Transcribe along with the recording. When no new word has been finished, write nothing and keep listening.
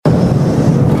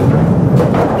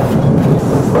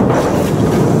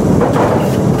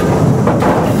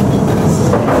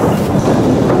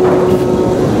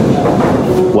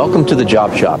Welcome to the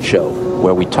Job Shop Show,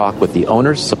 where we talk with the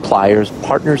owners, suppliers,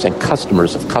 partners, and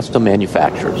customers of custom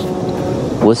manufacturers.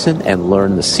 Listen and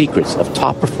learn the secrets of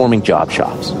top-performing job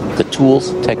shops, the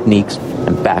tools, techniques,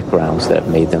 and backgrounds that have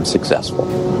made them successful,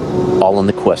 all in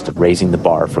the quest of raising the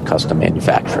bar for custom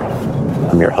manufacturing.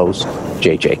 I'm your host,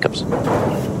 Jay Jacobs.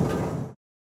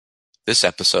 This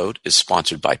episode is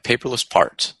sponsored by Paperless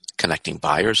Parts, connecting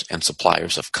buyers and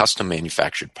suppliers of custom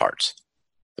manufactured parts.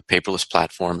 The Paperless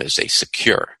platform is a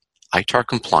secure,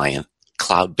 ITAR-compliant,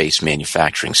 cloud-based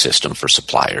manufacturing system for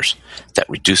suppliers that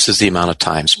reduces the amount of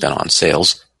time spent on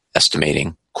sales,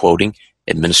 estimating, quoting,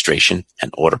 administration,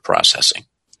 and order processing.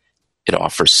 It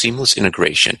offers seamless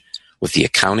integration with the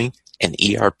accounting and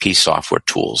ERP software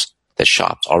tools that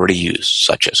shops already use,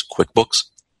 such as QuickBooks,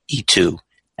 E2,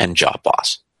 and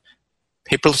JobBoss.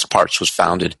 Paperless Parts was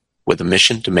founded with a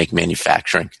mission to make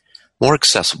manufacturing more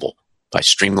accessible by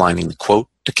streamlining the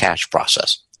quote-to-cash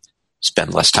process.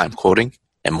 Spend less time quoting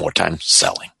and more time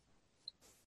selling.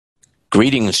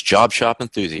 Greetings, Job Shop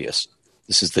enthusiasts.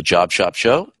 This is the Job Shop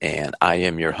Show, and I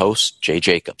am your host, Jay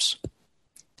Jacobs.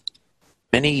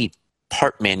 Many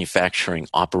part manufacturing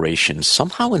operations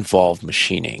somehow involve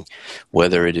machining,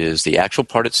 whether it is the actual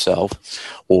part itself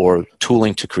or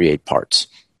tooling to create parts.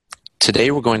 Today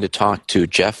we're going to talk to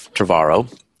Jeff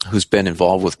Trevorrow, who's been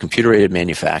involved with computer-aided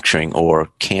manufacturing, or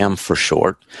CAM for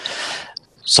short,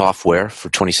 software for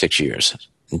 26 years.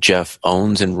 Jeff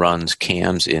owns and runs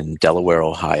CAMs in Delaware,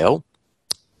 Ohio.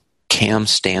 CAM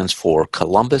stands for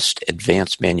Columbus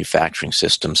Advanced Manufacturing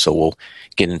System, so we'll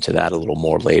get into that a little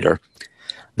more later.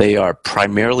 They are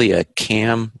primarily a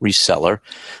CAM reseller,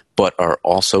 but are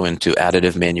also into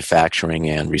additive manufacturing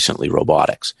and recently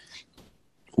robotics.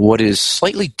 What is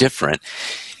slightly different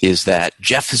is that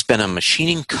Jeff has been a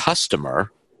machining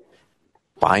customer,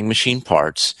 buying machine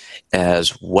parts,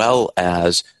 as well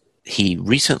as he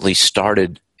recently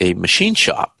started a machine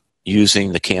shop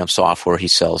using the CAM software he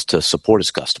sells to support his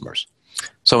customers.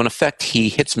 So in effect, he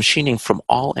hits machining from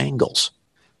all angles.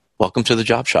 Welcome to the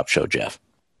Job Shop Show, Jeff.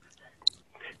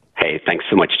 Hey, thanks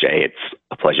so much, Jay. It's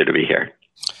a pleasure to be here.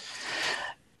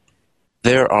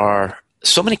 There are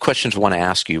so many questions I want to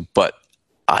ask you, but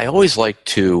I always like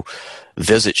to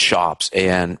visit shops,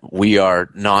 and we are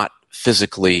not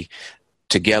physically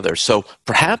together. So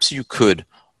perhaps you could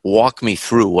walk me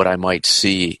through what I might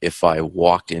see if I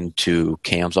walked into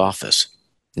Cam's office,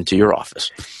 into your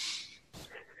office.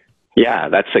 Yeah,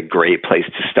 that's a great place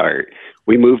to start.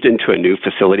 We moved into a new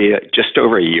facility just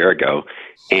over a year ago,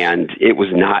 and it was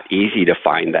not easy to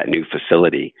find that new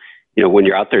facility. You know, when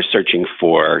you're out there searching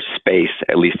for space,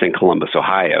 at least in Columbus,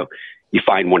 Ohio, you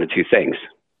find one of two things: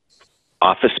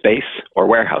 office space or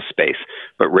warehouse space,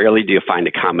 but rarely do you find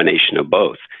a combination of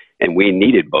both. And we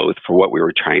needed both for what we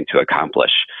were trying to accomplish.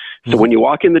 So when you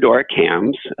walk in the door at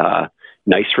CAM's,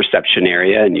 nice reception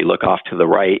area, and you look off to the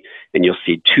right, and you'll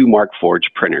see two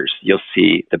Markforged printers. You'll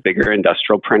see the bigger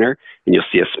industrial printer, and you'll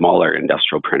see a smaller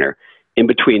industrial printer. In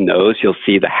between those, you'll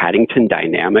see the Haddington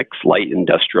Dynamics light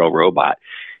industrial robot.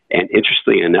 And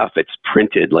interestingly enough, it's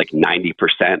printed like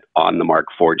 90% on the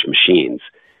Markforged machines.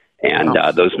 And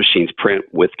those machines print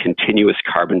with continuous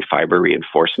carbon fiber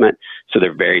reinforcement, so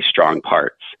they're very strong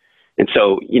parts. And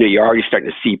so, you know, you're already starting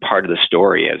to see part of the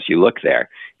story as you look there.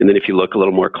 And then if you look a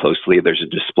little more closely, there's a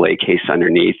display case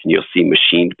underneath, and you'll see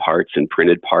machined parts and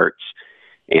printed parts.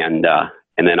 And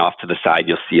then off to the side,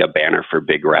 you'll see a banner for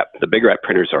Big Rep. The Big Rep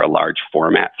printers are a large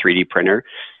format 3D printer,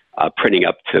 printing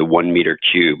up to 1 meter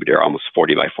cubed, or almost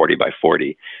 40 by 40 by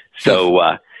 40.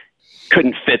 So,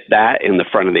 couldn't fit that in the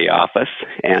front of the office.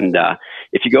 And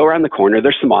if you go around the corner,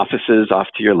 there's some offices off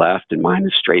to your left, and mine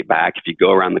is straight back. If you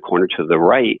go around the corner to the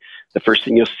right, the first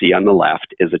thing you'll see on the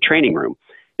left is a training room.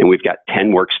 And we've got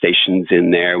 10 workstations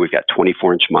in there. We've got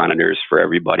 24-inch monitors for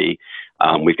everybody.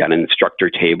 We've got an instructor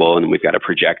table, and we've got a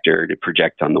projector to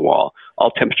project on the wall.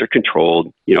 All temperature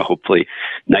controlled, you know, hopefully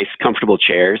nice, comfortable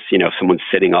chairs. You know, if someone's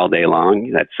sitting all day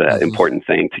long, that's an important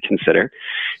thing to consider.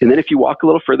 And then if you walk a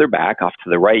little further back off to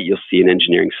the right, you'll see an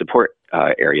engineering support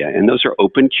area. And those are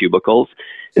open cubicles.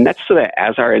 And that's so that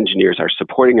as our engineers are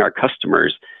supporting our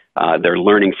customers, they're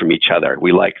learning from each other.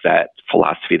 We like that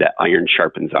philosophy that iron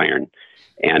sharpens iron.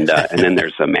 And then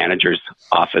there's a manager's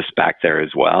office back there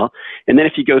as well. And then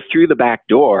if you go through the back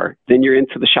door, then you're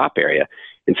into the shop area.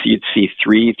 And so you'd see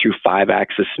 3 through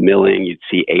 5-axis milling. You'd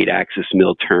see 8-axis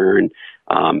mill turn,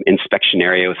 inspection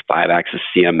area with 5-axis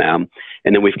CMM.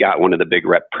 And then we've got one of the Big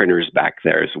Rep printers back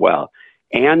there as well.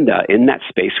 And in that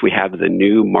space, we have the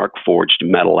new Markforged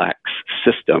Metal X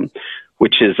system,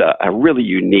 which is a really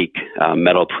unique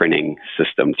metal printing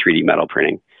system, 3D metal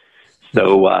printing.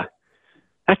 So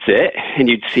that's it. And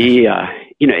you'd see,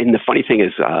 and the funny thing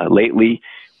is lately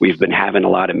We've been having a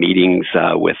lot of meetings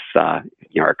with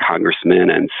our congressmen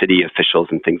and city officials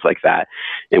and things like that,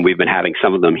 and we've been having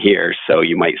some of them here. So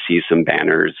you might see some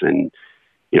banners and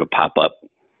pop-up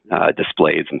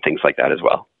displays and things like that as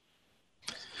well.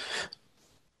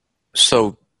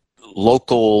 So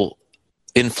local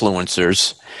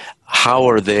influencers, how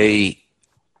are they,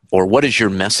 or what is your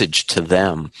message to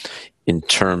them in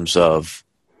terms of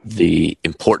the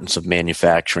importance of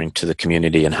manufacturing to the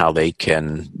community and how they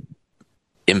can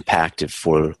impact it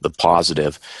for the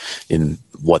positive in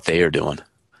what they are doing?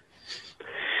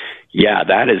 Yeah,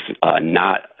 that is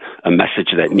not a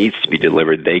message that needs to be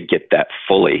delivered. They get that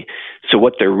fully. So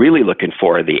what they're really looking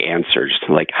for are the answers,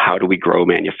 like how do we grow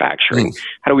manufacturing?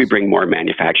 How do we bring more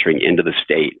manufacturing into the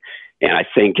state? And I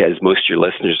think, as most of your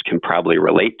listeners can probably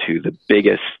relate to, the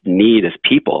biggest need is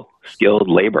people, skilled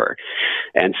labor.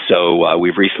 And so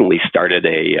we've recently started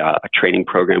a training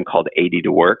program called 80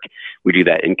 to Work. We do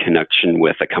that in connection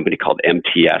with a company called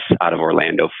MTS out of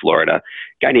Orlando, Florida,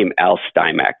 a guy named Al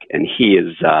Stymack. And he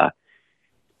is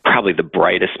probably the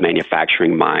brightest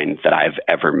manufacturing mind that I've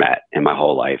ever met in my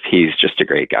whole life. He's just a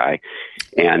great guy.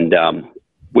 And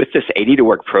with this 80 to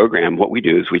Work program, what we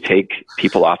do is we take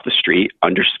people off the street,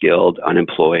 underskilled,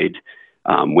 unemployed,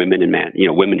 women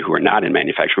and women who are not in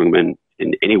manufacturing, women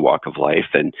in any walk of life,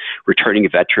 and returning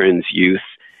veterans, youth,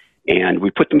 and we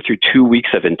put them through 2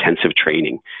 weeks of intensive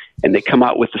training. And they come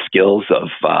out with the skills of,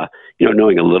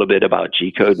 knowing a little bit about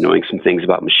G-code, knowing some things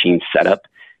about machine setup,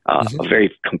 a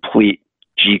very complete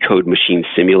G-code machine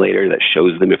simulator that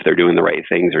shows them if they're doing the right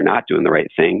things or not doing the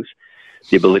right things,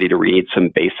 the ability to read some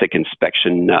basic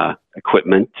inspection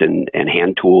equipment and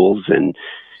hand tools and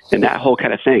that whole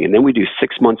kind of thing. And then we do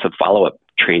 6 months of follow-up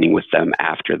training with them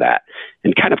after that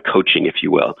and kind of coaching, if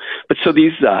you will. But so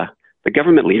these, the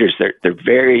government leaders, they're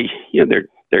very,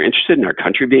 they're interested in our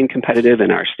country being competitive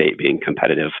and our state being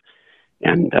competitive.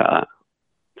 And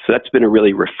so that's been a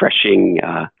really refreshing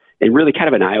and really kind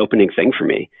of an eye-opening thing for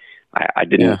me. I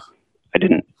didn't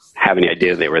have any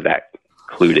idea they were that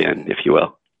clued in, if you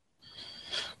will.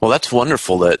 Well, that's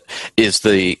wonderful. That is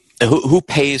who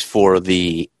pays for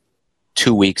the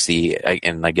 2 weeks,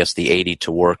 and I guess the 80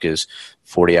 to Work is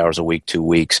 40 hours a week, 2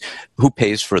 weeks. Who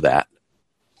pays for that?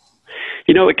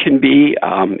 It can be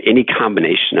any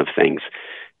combination of things.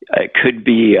 It could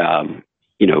be,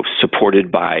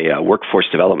 supported by workforce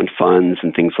development funds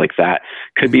and things like that.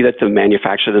 Could be that the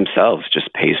manufacturer themselves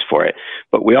just pays for it.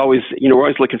 But we're always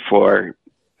looking for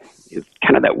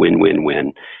kind of that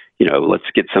win-win-win. Let's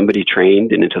get somebody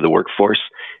trained and into the workforce,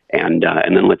 and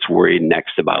then let's worry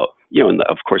next about, and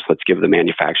of course, let's give the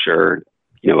manufacturer,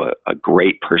 a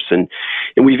great person.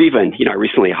 And we've even, I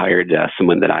recently hired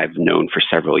someone that I've known for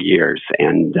several years,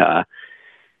 and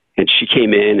she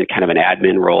came in kind of an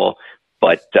admin role,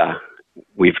 but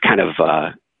we've kind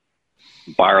of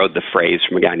borrowed the phrase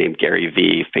from a guy named Gary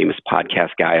Vee, famous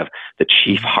podcast guy, of the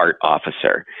chief heart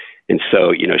officer. And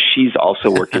so, she's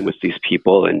also working with these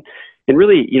people and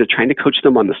really, trying to coach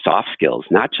them on the soft skills,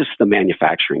 not just the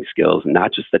manufacturing skills,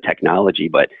 not just the technology,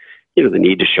 but, the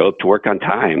need to show up to work on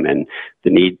time and the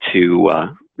need to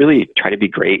really try to be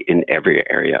great in every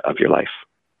area of your life.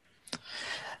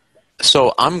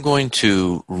 So I'm going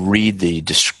to read the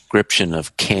description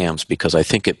of CAMS because I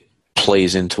think it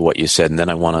plays into what you said, and then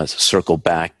I want to circle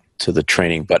back to the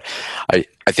training. But I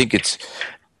think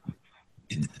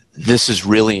this is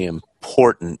really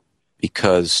important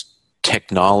because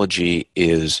technology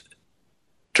is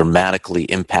dramatically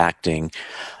impacting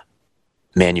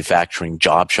manufacturing,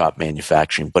 job shop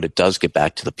manufacturing, but it does get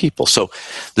back to the people. So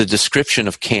the description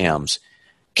of CAMS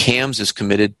is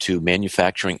committed to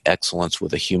manufacturing excellence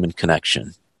with a human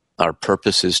connection. Our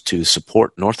purpose is to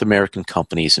support North American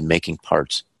companies in making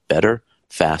parts better,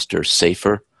 faster,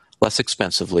 safer, less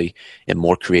expensively, and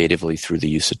more creatively through the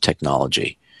use of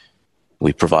technology.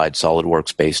 We provide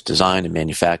SolidWorks-based design and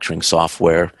manufacturing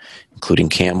software, including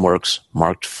CamWorks,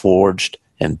 Marked Forged,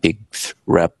 and Big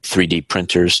Rep 3D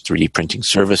printers, 3D printing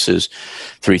services,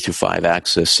 3 through 5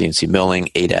 axis CNC milling,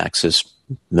 8 axis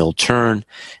mill turn,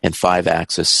 and 5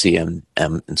 axis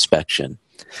CMM inspection.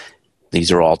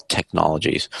 These are all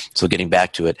technologies. So getting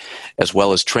back to it, as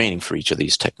well as training for each of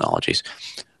these technologies.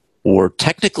 We're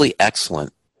technically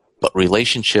excellent, but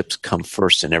relationships come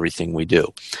first in everything we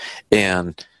do.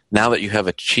 And now that you have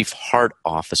a chief heart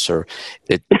officer,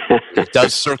 it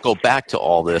does circle back to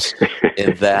all this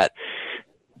in that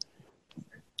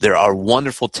there are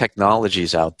wonderful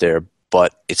technologies out there,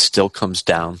 but it still comes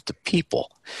down to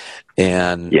people.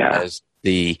 And as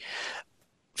the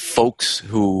folks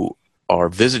who are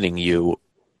visiting you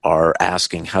are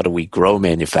asking, how do we grow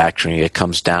manufacturing? It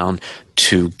comes down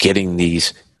to getting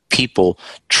these people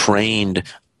trained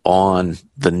on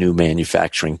the new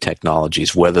manufacturing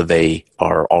technologies, whether they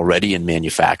are already in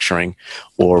manufacturing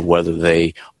or whether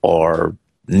they are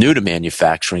new to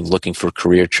manufacturing, looking for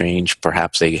career change.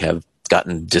 Perhaps they have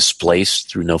gotten displaced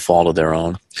through no fault of their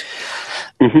own.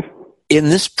 Mm-hmm. In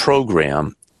this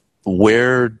program,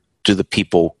 where do the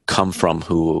people come from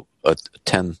who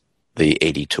attend the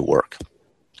 80 to work?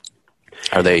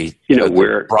 Are they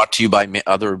we're brought to you by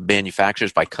other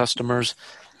manufacturers, by customers?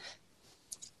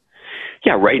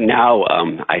 Yeah, right now,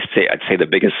 I'd say the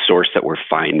biggest source that we're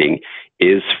finding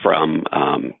is from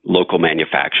local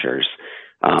manufacturers.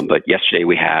 But yesterday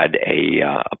we had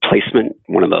a placement,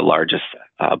 one of the largest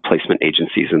placement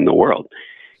agencies in the world,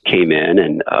 came in,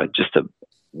 and just a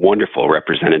wonderful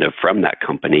representative from that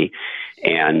company,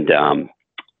 and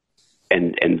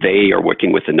they are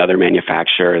working with another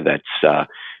manufacturer that's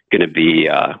going to be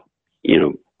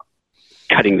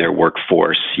cutting their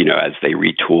workforce, as they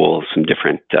retool some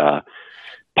different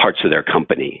parts of their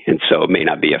company. And so it may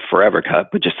not be a forever cut,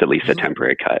 but just at least a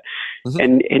temporary cut. Mm-hmm.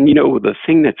 And the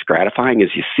thing that's gratifying is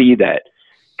you see that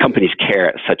companies care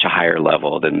at such a higher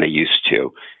level than they used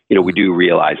to. We do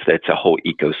realize that it's a whole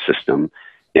ecosystem.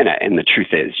 And the truth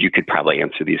is, you could probably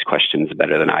answer these questions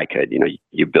better than I could.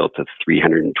 You built a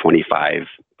 325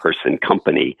 person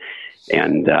company,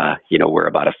 and we're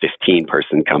about a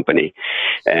 15-person company.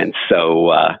 And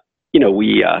so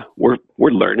we're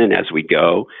learning as we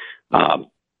go.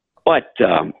 But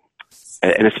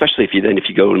especially if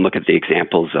you go and look at the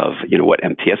examples of what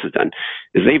MTS has done,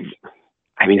 is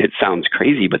it sounds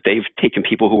crazy, but they've taken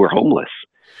people who were homeless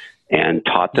and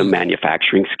taught them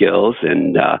manufacturing skills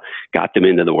and got them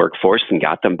into the workforce and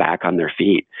got them back on their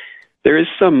feet. There is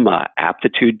some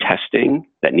aptitude testing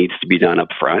that needs to be done up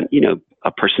front.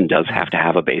 A person does have to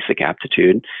have a basic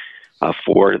aptitude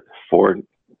for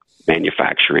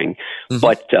manufacturing,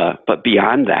 but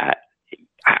beyond that,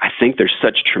 I think there's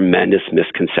such tremendous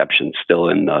misconceptions still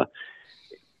in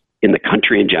the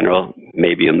country in general,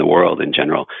 maybe in the world in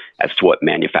general, as to what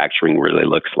manufacturing really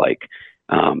looks like.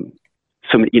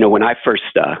 So when I first,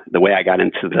 the way I got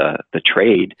into the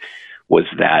trade was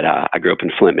that I grew up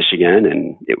in Flint, Michigan,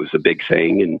 and it was a big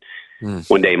thing. And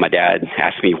one day my dad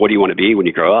asked me, "What do you want to be when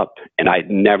you grow up?" And I'd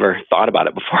never thought about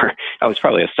it before. I was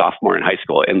probably a sophomore in high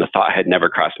school, and the thought had never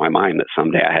crossed my mind that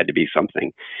someday I had to be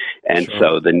something. And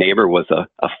so the neighbor was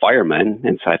a fireman,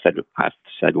 and so I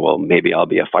said, "Well, maybe I'll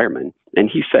be a fireman." And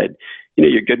he said,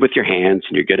 "You're good with your hands,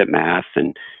 and you're good at math."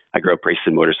 And I grew up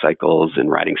racing motorcycles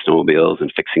and riding snowmobiles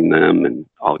and fixing them and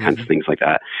all kinds of things like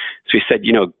that. So he said,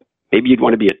 maybe you'd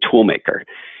want to be a tool maker.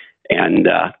 And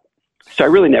so I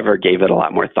really never gave it a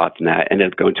lot more thought than that. I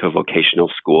ended up going to a vocational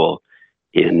school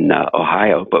in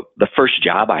Ohio. But the first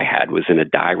job I had was in a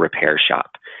die repair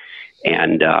shop.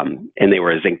 And they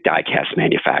were a zinc die cast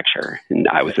manufacturer. And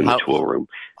I was in the tool room.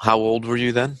 How old were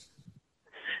you then?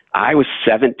 I was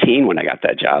 17 when I got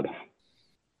that job.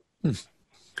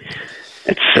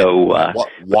 And so,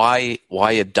 why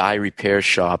a die repair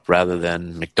shop rather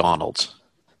than McDonald's?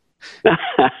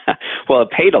 Well,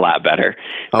 it paid a lot better.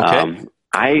 Okay.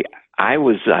 I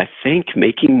was, I think,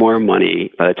 making more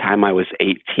money by the time I was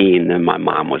 18 than my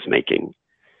mom was making.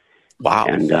 Wow.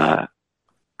 And I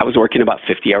was working about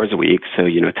 50 hours a week, so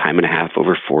time and a half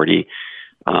over 40.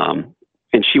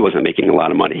 And she wasn't making a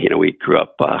lot of money. We grew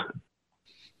up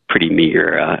pretty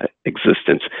meager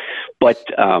existence. But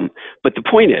the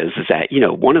point is that,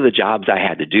 one of the jobs I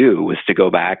had to do was to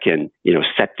go back and,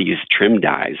 set these trim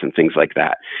dies and things like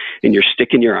that. And you're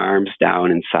sticking your arms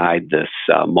down inside this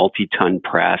multi-ton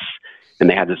press, and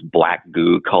they had this black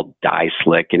goo called die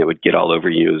slick, and it would get all over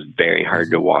you. It was very hard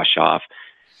to wash off.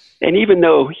 And even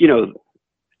though,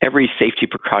 every safety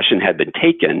precaution had been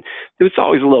taken, it was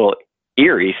always a little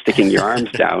eerie sticking your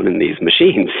arms down in these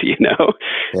machines,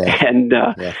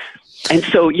 Yeah. And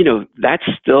so, that's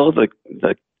still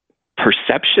the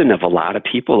perception of a lot of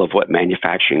people of what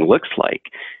manufacturing looks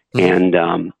like. And,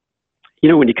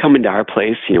 when you come into our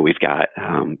place, we've got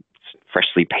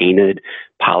freshly painted,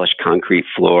 polished concrete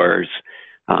floors,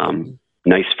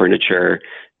 nice furniture,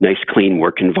 nice clean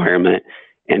work environment.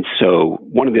 And so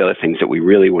one of the other things that we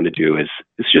really want to do is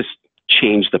just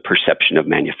change the perception of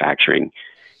manufacturing.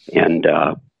 And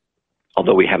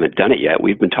although we haven't done it yet,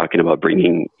 we've been talking about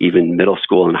bringing even middle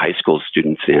school and high school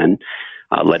students in,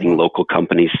 letting local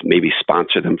companies maybe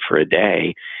sponsor them for a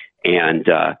day and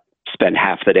spend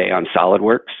half the day on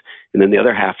SolidWorks and then the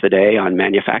other half the day on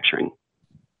manufacturing.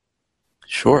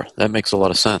 Sure, that makes a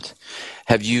lot of sense.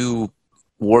 Have you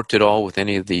worked at all with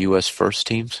any of the U.S. First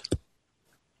teams?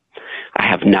 I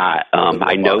have not.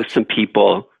 I know some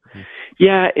people.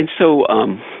 Yeah, and so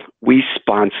we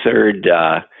sponsored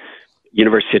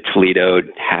University of Toledo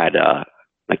had a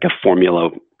Formula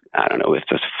I don't know if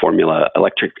it's Formula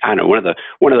Electric. I don't know,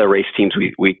 one of the race teams.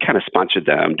 We kind of sponsored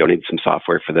them, donated some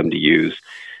software for them to use.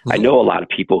 I know a lot of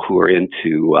people who are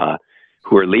into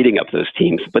who are leading up those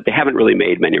teams, but they haven't really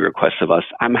made many requests of us.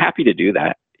 I'm happy to do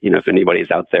that. If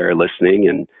anybody's out there listening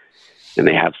and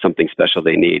they have something special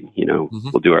they need,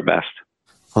 we'll do our best.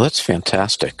 Well, that's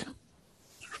fantastic.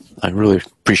 I really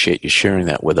appreciate you sharing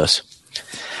that with us.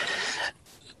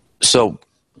 So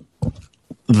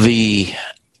the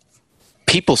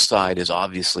people side is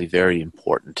obviously very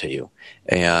important to you.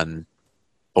 And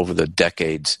over the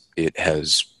decades, it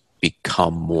has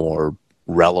become more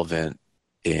relevant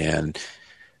and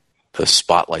the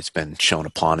spotlight's been shown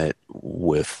upon it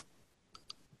with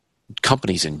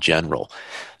companies in general.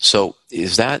 So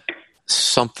is that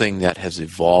something that has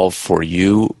evolved for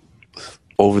you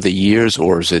over the years,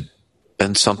 or has it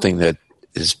been something that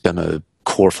has been a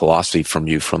core philosophy from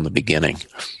you from the beginning?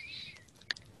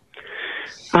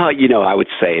 I would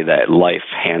say that life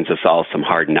hands us all some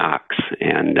hard knocks,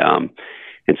 and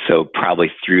so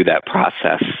probably through that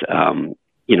process,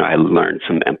 I learned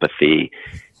some empathy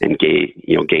and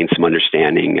gained some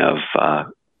understanding of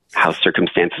how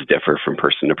circumstances differ from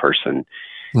person to person.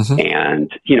 Mm-hmm.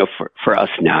 And for us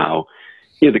now,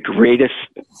 the greatest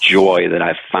joy that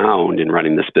I've found in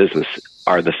running this business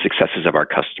are the successes of our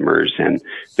customers and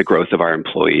the growth of our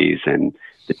employees and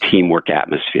the teamwork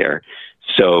atmosphere.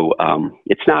 So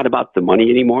it's not about the money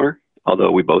anymore,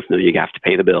 although we both know you have to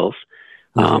pay the bills.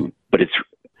 Mm-hmm. But it's,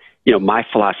 my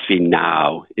philosophy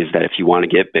now is that if you want to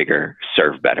get bigger,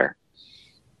 serve better.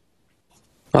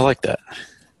 I like that.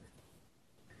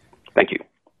 Thank you.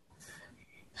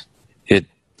 It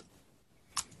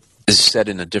is said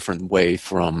in a different way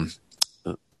from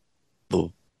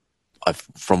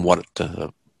what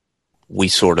we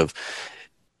sort of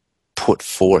put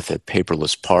forth at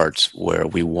Paperless Parts, where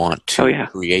we want to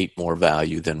create more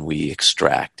value than we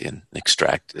extract, and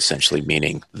extract essentially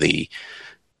meaning the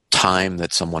time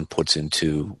that someone puts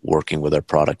into working with our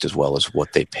product as well as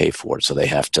what they pay for it. So they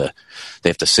have to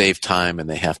save time and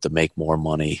they have to make more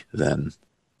money than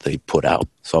they put out.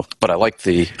 So, but I like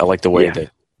the way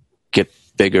to get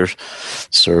bigger,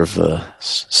 serve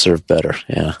better.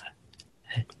 Yeah.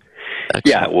 Excellent.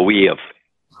 Yeah. Well, we have,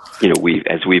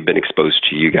 as we've been exposed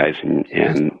to you guys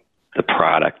and the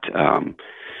product,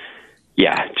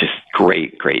 just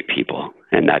great people.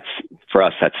 And for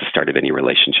us, that's the start of any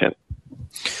relationship.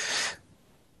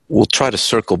 We'll try to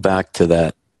circle back to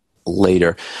that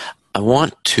later. I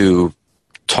want to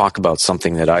talk about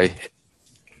something that I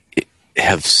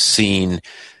have seen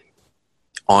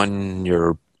on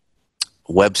your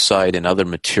website and other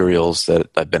materials that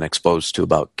I've been exposed to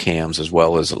about CAMs, as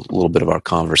well as a little bit of our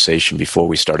conversation before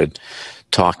we started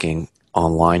talking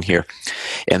online here.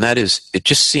 And that is, it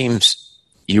just seems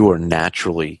you are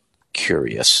naturally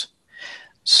curious.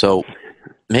 So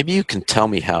maybe you can tell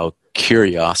me how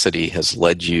curiosity has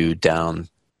led you down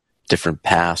different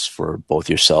paths for both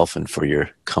yourself and for your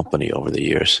company over the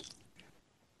years.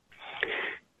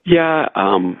 Yeah,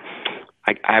 I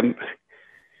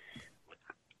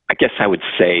guess I would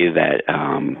say that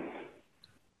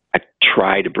I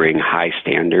try to bring high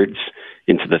standards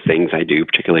into the things I do,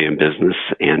 particularly in business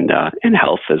and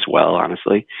health as well,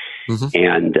 honestly. Mm-hmm.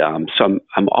 And so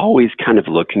I'm always kind of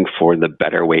looking for the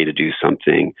better way to do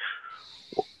something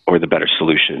or the better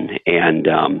solution. And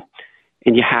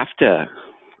you have to,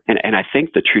 and I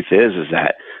think the truth is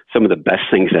that some of the best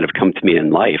things that have come to me in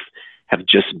life have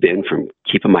just been from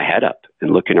keeping my head up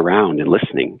and looking around and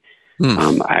listening.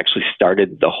 I actually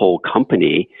started the whole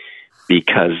company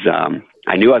because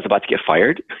I knew I was about to get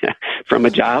fired from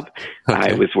a job.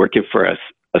 Okay. I was working for a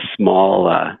small,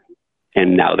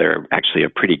 and now they're actually a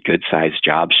pretty good-sized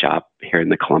job shop here in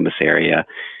the Columbus area,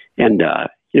 and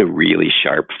really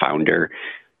sharp founder.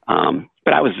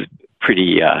 But I was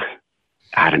pretty,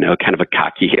 kind of a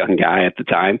cocky young guy at the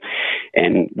time.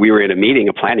 And we were in a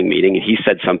planning meeting, and he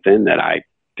said something that I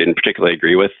didn't particularly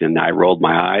agree with, and I rolled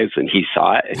my eyes, and he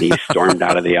saw it, and he stormed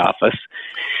out of the office.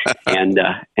 And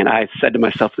I said to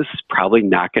myself, this is probably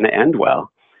not going to end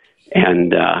well.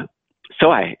 And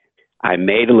so I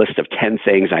made a list of 10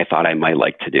 things I thought I might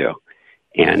like to do.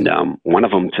 And one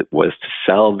of them was to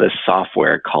sell this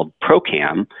software called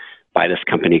ProCam by this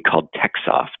company called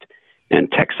TechSoft. And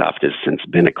TechSoft has since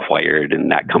been acquired,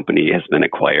 and that company has been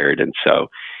acquired. And so,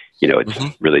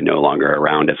 it's really no longer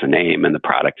around as a name, and the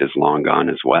product is long gone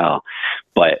as well.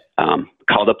 But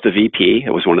called up the VP. It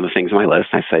was one of the things on my list.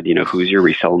 I said, who's your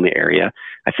reseller in the area?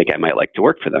 I think I might like to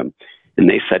work for them. And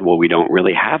they said, well, we don't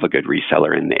really have a good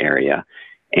reseller in the area.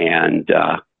 And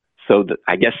so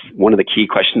I guess one of the key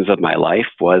questions of my life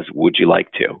was, would you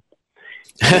like to?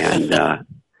 And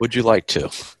would you like to?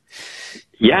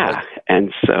 Yeah.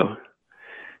 And so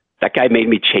that guy made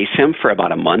me chase him for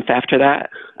about a month after that.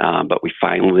 But we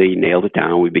finally nailed it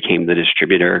down. We became the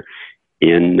distributor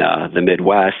in the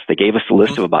Midwest. They gave us a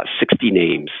list of about 60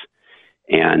 names.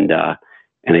 And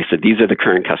they said, these are the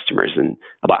current customers. And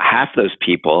about half those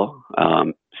people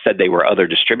said they were other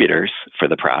distributors for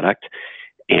the product.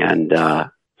 And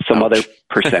some other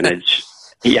percentage,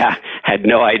 had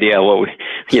no idea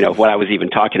what I was even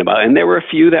talking about. And there were a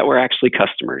few that were actually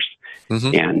customers.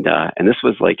 And this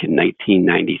was like in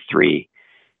 1993.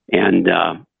 And,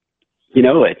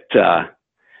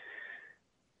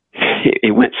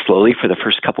 it went slowly for the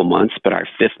first couple months, but our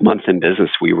 5th month in business,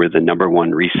 we were the number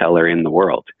 1 reseller in the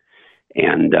world.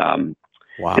 And,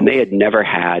 wow. And they had never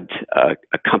had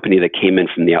a company that came in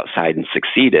from the outside and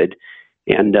succeeded.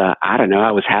 And, I don't know,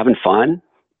 I was having fun,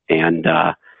 and,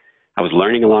 I was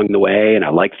learning along the way, and I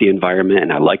liked the environment,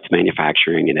 and I liked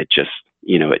manufacturing, and it just,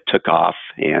 it took off,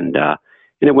 and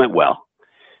it went well.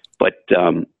 But,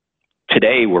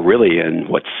 today we're really in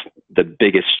what's the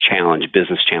biggest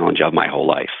business challenge of my whole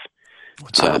life.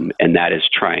 What's that? And that is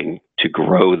trying to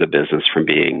grow the business from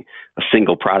being a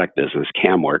single product business,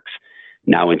 CamWorks,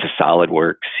 now into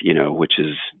SolidWorks, which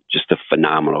is just a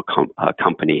phenomenal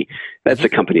company. That's a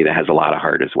company that has a lot of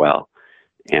heart as well.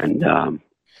 And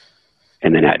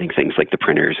then adding things like the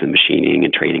printers and machining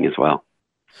and training as well.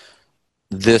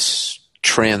 This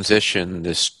transition,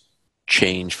 this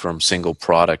change from single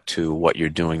product to what you're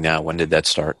doing now, when did that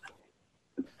start?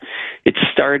 It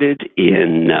started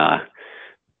in,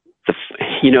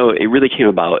 it really came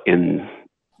about in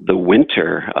the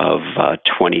winter of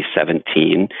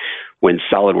 2017 when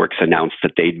SolidWorks announced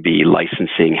that they'd be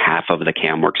licensing half of the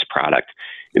CamWorks product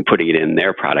and putting it in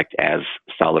their product as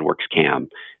SolidWorks Cam.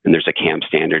 And there's a Cam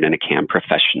Standard and a Cam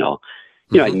Professional.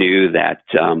 I knew that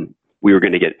we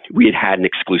had had an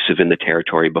exclusive in the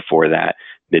territory before that,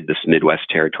 this Midwest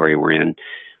territory we're in.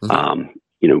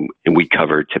 And we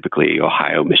covered typically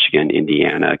Ohio, Michigan,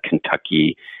 Indiana,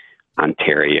 Kentucky,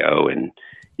 Ontario, and,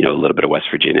 a little bit of West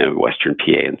Virginia, Western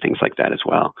PA, and things like that as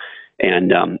well.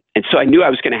 And so I knew I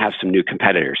was going to have some new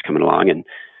competitors coming along, and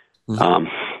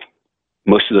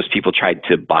most of those people tried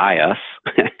to buy us,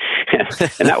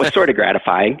 and that was sort of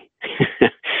gratifying.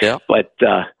 Yeah. But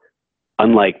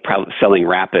unlike selling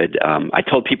Rapid, I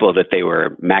told people that they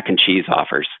were mac and cheese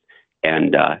offers,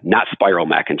 and not spiral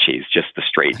mac and cheese, just the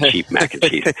straight cheap mac and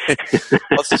cheese.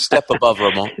 What's a step above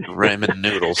ramen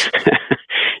noodles?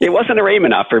 It wasn't a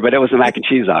ramen offer, but it was a mac and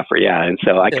cheese offer, yeah. And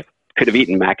so I could have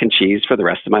eaten mac and cheese for the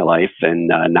rest of my life and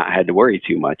not had to worry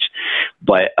too much.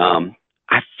 But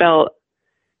I felt,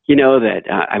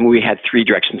 that we had 3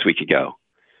 directions we could go.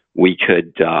 We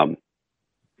could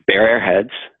bare our heads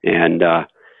and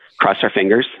cross our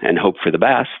fingers and hope for the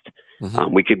best.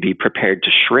 We could be prepared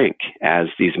to shrink as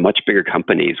these much bigger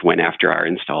companies went after our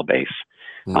install base,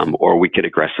 or we could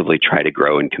aggressively try to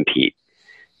grow and compete.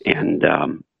 And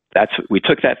we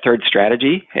took that third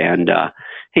strategy. And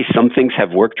hey, some things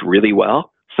have worked really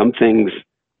well. Some things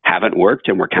haven't worked,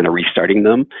 and we're kind of restarting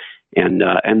them. And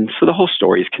so the whole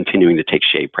story is continuing to take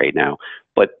shape right now.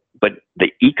 But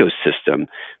the ecosystem,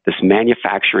 this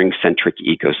manufacturing centric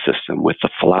ecosystem, with the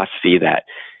philosophy that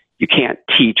you can't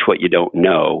teach what you don't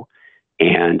know.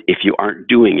 And if you aren't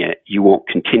doing it, you won't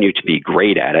continue to be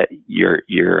great at it. Your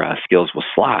skills will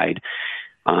slide.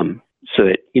 So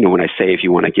that, when I say, if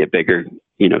you want to get bigger,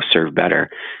 serve better,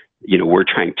 we're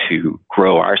trying to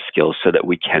grow our skills so that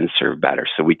we can serve better.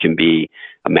 So we can be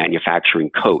a manufacturing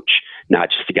coach,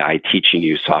 not just a guy teaching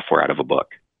you software out of a book.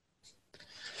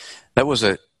 That was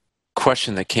a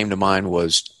question that came to mind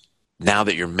was, now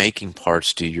that you're making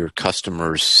parts, do your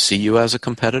customers see you as a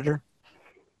competitor?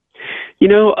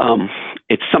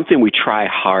 It's something we try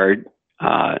hard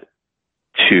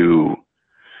to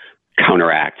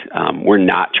counteract. We're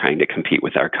not trying to compete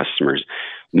with our customers.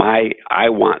 I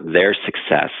want their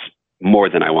success more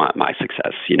than I want my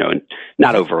success, and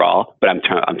not overall, but I'm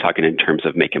talking in terms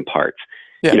of making parts.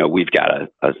 Yeah. We've got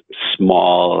a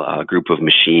small group of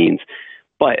machines,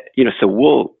 but, so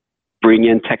we'll bring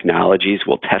in technologies,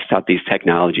 we'll test out these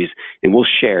technologies, and we'll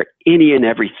share any and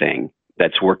everything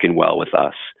that's working well with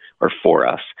us or for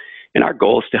us. And our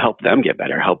goal is to help them get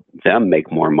better, help them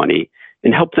make more money,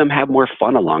 and help them have more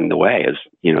fun along the way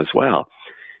as well.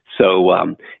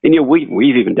 So,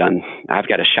 we've even I've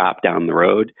got a shop down the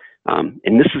road.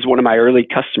 And this is one of my early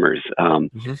customers,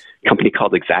 company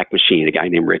called Exact Machine, a guy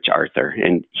named Rich Arthur.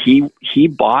 And he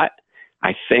bought,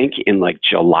 I think, in like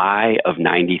July of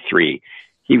 93.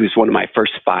 He was one of my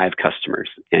first 5 customers,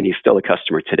 and he's still a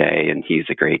customer today, and he's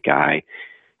a great guy.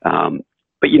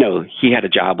 But, he had a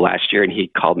job last year and he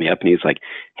called me up and he's like,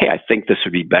 hey, I think this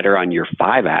would be better on your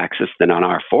 5-axis than on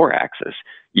our 4-axis.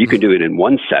 You can do it in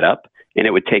one setup and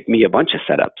it would take me a bunch of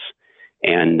setups.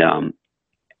 And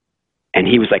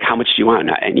he was like, how much do you want?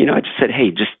 And I just said, hey,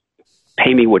 just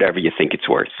pay me whatever you think it's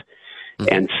worth.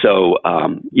 And so,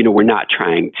 we're not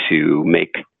trying to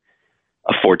make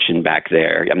a fortune back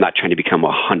there. I'm not trying to become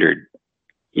a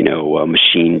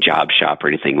machine job shop or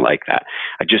anything like that.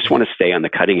 I just want to stay on the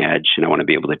cutting edge and I want to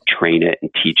be able to train it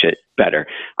and teach it better.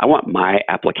 I want my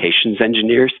applications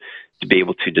engineers to be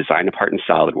able to design a part in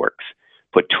SolidWorks,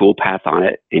 put toolpath on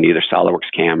it in either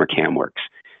SolidWorks CAM or CAMWorks,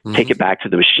 take it back to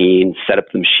the machine, set up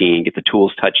the machine, get the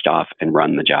tools touched off and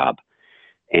run the job.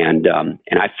 And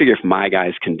I figure if my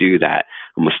guys can do that,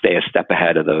 I'm going to stay a step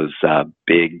ahead of those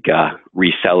big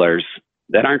resellers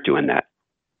that aren't doing that.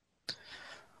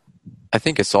 I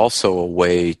think it's also a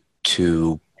way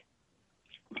to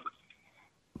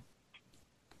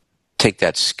take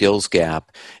that skills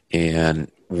gap, and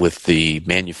with the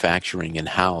manufacturing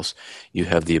in-house, you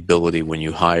have the ability when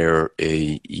you hire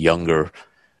a younger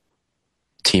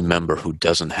team member who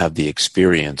doesn't have the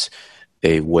experience,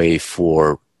 a way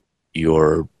for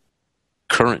your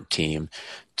current team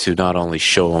to not only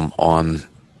show them on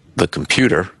the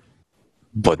computer,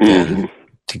 but then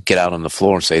to get out on the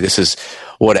floor and say, this is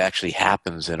what actually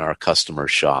happens in our customer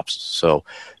shops. So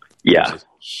there's a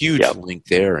huge link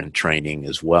there in training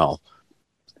as well.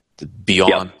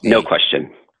 Beyond no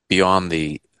question.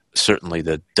 Beyond certainly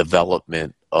the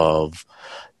development of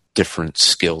different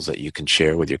skills that you can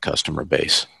share with your customer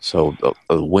base. So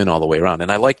a win all the way around.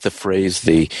 And I like the phrase,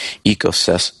 the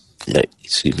ecosystem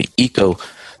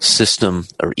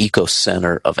or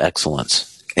eco-center of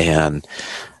excellence. And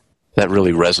that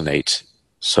really resonates.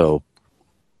 So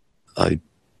I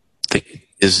think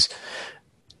is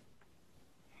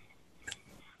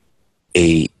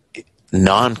a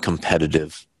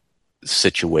non-competitive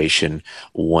situation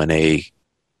when a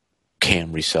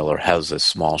CAM reseller has a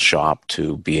small shop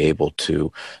to be able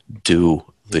to do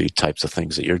the types of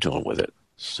things that you're doing with it.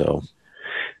 So,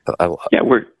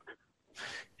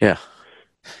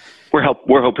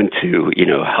 we're hoping to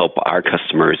help our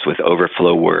customers with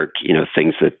overflow work,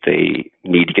 things that they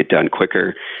need to get done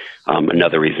quicker.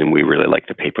 Another reason we really like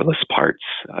the paperless parts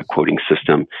quoting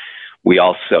system. We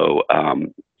also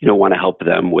want to help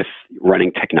them with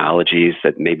running technologies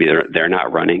that maybe they're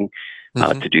not running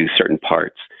to do certain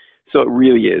parts. So it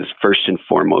really is first and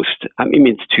foremost,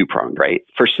 it's two-pronged, right?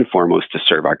 First and foremost to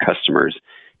serve our customers,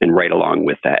 and right along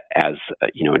with that as,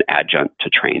 an adjunct to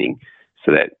training.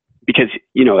 So that, because,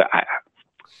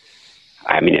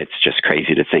 it's just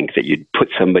crazy to think that you'd put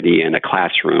somebody in a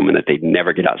classroom and that they'd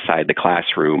never get outside the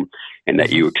classroom and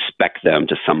that you expect them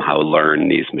to somehow learn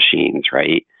these machines,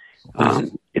 right?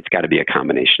 It's got to be a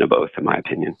combination of both, in my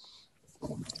opinion.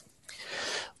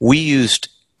 We used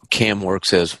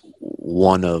CAMWorks as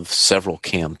one of several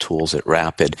CAM tools at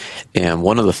Rapid, and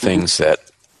one of the things that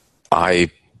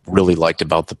I really liked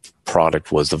about the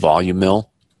product was the volume mill.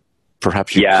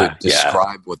 Perhaps you could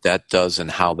describe what that does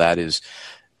and how that is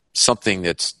something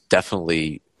that's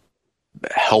definitely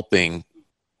helping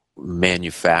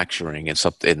manufacturing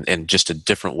and just a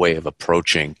different way of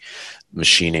approaching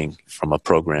machining from a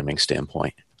programming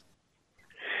standpoint.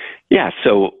 Yeah,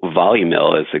 so Volume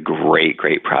Mill is a great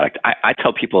product. I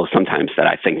tell people sometimes that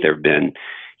I think there have been,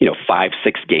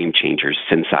 5-6 game changers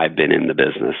since I've been in the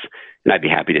business, and I'd be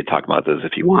happy to talk about those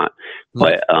if you want.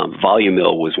 But Volume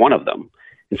Mill was one of them.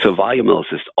 And so Volume Mill is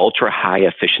this ultra high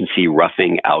efficiency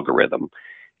roughing algorithm.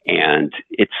 And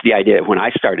it's the idea, when I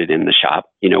started in the shop,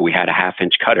 we had a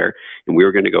 1/2-inch cutter and we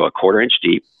were going to go a 1/4 inch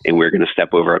deep and we were going to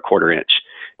step over a 1/4 inch.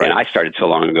 And I started so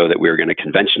long ago that we were going to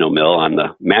conventional mill on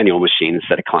the manual machine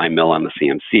instead of climb mill on the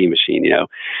CNC machine,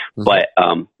 But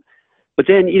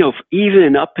then,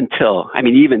 even up until,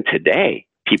 even today,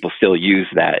 people still use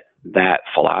that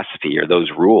philosophy or those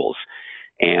rules.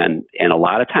 And a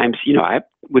lot of times, I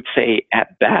would say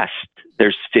at best,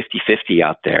 there's 50-50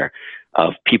 out there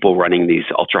of people running these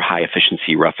ultra high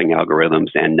efficiency roughing algorithms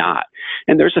and not.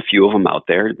 And there's a few of them out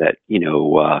there that,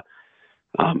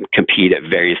 compete at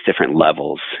various different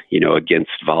levels,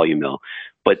 against Volume Mill.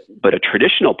 But a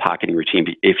traditional pocketing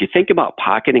routine, if you think about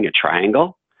pocketing a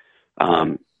triangle,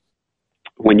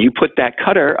 when you put that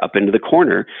cutter up into the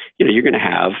corner, you're going to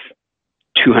have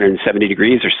 270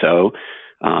 degrees or so,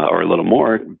 or a little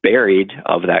more buried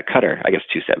of that cutter, I guess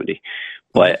 270.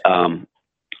 But,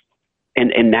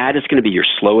 and that is going to be your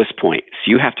slowest point.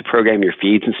 So you have to program your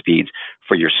feeds and speeds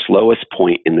for your slowest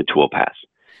point in the toolpath.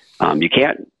 You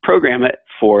can't program it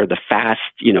for the fast,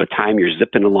 time you're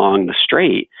zipping along the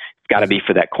straight. It's got to be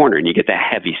for that corner, and you get that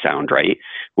heavy sound, right?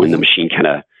 When the machine kind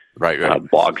of Right.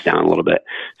 bogs down a little bit.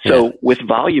 So with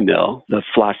volume mill, the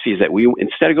philosophy is that we,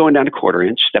 instead of going down to quarter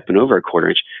inch, stepping over a quarter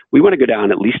inch, we want to go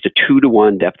down at least a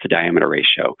 2-to-1 depth to diameter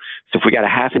ratio. So if we got a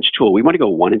half-inch tool, we want to go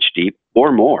 1 inch deep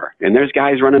or more. And there's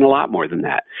guys running a lot more than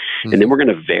that. Mm-hmm. And then we're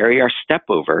going to vary our step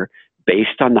over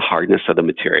based on the hardness of the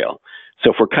material.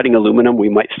 So if we're cutting aluminum, we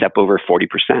might step over 40%.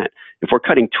 If we're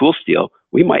cutting tool steel,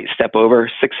 we might step over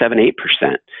 6, 7,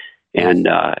 8%.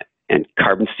 And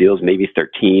carbon steels, maybe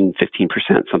 13,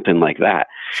 15%, something like that.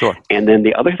 Sure. And then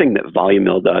the other thing that volume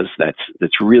mill does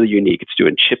that's really unique, it's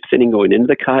doing chip thinning going into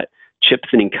the cut, chip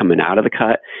thinning coming out of the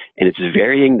cut, and it's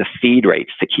varying the feed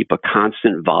rates to keep a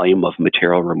constant volume of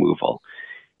material removal.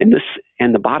 And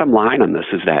the bottom line on this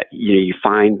is that you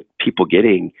find people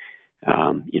getting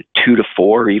 2 to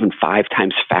 4 or even 5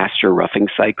 times faster roughing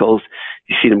cycles.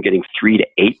 You see them getting 3 to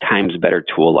 8 times better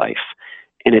tool life,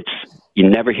 and you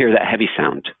never hear that heavy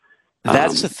sound.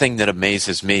 That's the thing that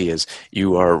amazes me is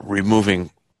you are removing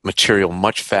material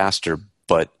much faster,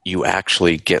 but you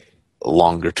actually get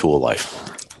longer tool life.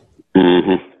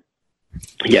 Mm-hmm.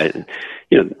 Yeah,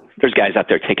 there's guys out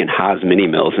there taking Haas mini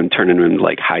mills and turning them into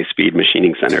like high-speed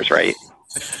machining centers, right?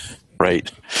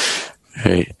 Right.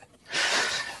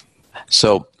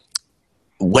 So,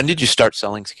 when did you start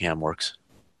selling to CamWorks?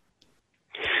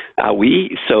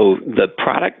 So the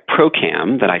product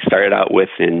ProCam that I started out with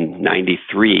in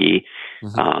 '93,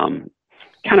 kind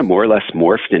of more or less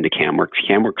morphed into CamWorks.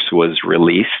 CamWorks was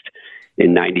released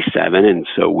in '97, and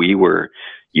so we were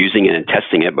using it and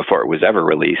testing it before it was ever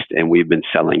released, and we've been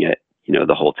selling it,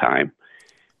 the whole time.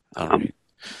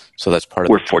 So that's part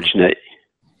of. We're fortunate.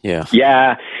 Yeah.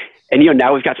 Yeah, and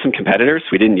now we've got some competitors.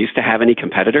 We didn't used to have any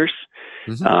competitors.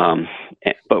 Mm-hmm.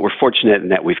 But we're fortunate in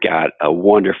that we've got a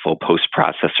wonderful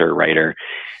post-processor writer.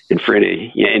 And for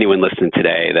anyone listening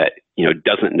today that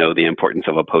doesn't know the importance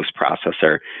of a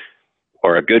post-processor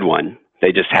or a good one,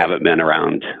 they just haven't been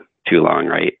around too long,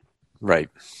 right? Right.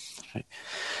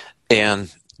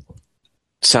 And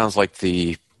sounds like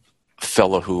the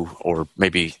fellow who, or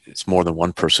maybe it's more than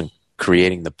one person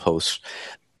creating the post.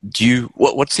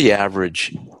 What's the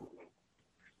average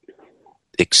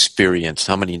experience?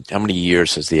 How many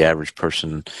years has the average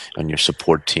person on your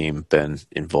support team been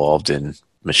involved in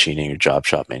machining or job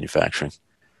shop manufacturing?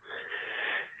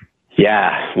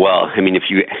 Yeah, well, if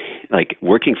you like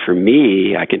working for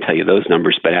me, I can tell you those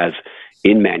numbers, but as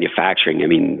in manufacturing,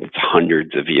 it's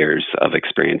hundreds of years of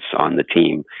experience on the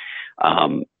team.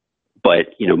 But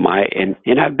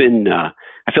I've been,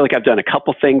 I feel like I've done a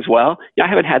couple things well. I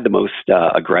haven't had the most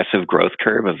aggressive growth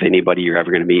curve of anybody you're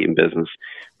ever going to meet in business,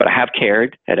 but I have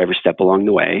cared at every step along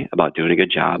the way about doing a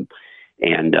good job.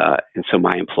 And so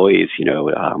my employees,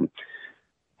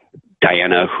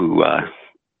 Diana, who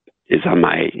is on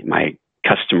my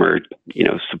customer,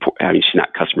 support. She's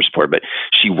not customer support, but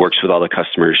she works with all the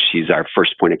customers. She's our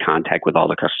first point of contact with all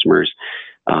the customers.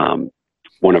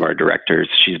 One of our directors,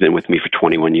 she's been with me for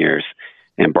 21 years.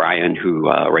 And Brian, who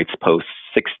writes posts,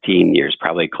 16 years,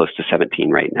 probably close to 17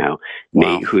 right now.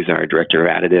 Wow. Nate, who's our director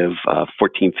of additive,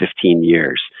 14, 15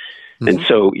 years. Mm-hmm. And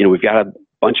so, we've got a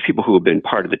bunch of people who have been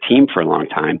part of the team for a long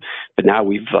time, but now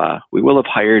we will have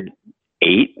hired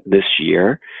 8 this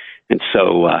year. And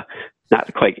so,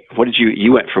 not quite, what did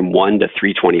you went from 1 to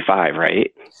 325,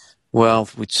 right? Well,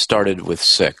 we started with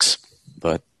 6,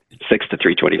 but 6 to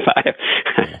 325.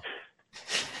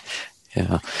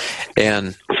 Yeah.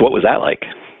 And so what was that like?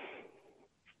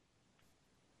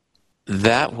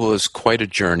 That was quite a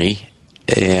journey.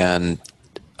 And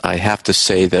I have to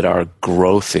say that our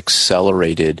growth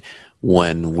accelerated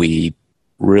when we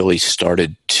really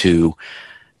started to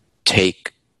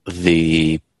take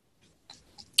the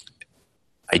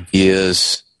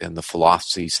ideas and the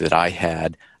philosophies that I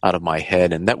had out of my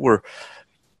head and that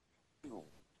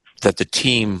the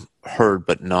team heard,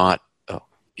 but not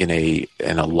in a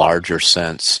larger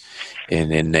sense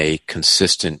and in a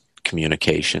consistent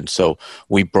communication. So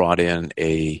we brought in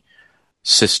a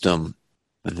system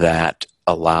that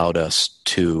allowed us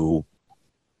to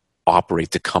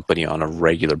operate the company on a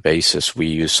regular basis. We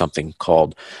use something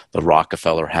called the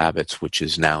Rockefeller Habits, which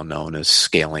is now known as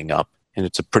Scaling Up, and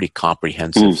it's a pretty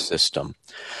comprehensive system.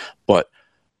 But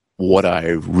what I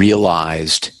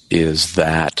realized is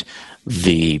that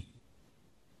the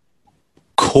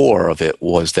core of it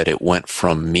was that it went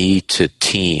from me to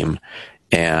team,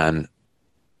 and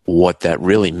what that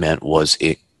really meant was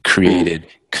it created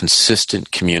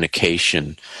consistent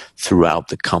communication throughout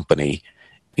the company,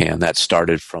 and that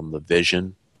started from the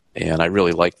vision. And I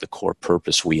really liked the core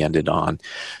purpose we ended on,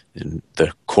 and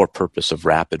the core purpose of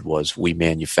Rapid was we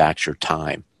manufacture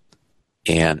time.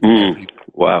 And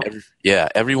wow,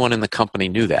 everyone in the company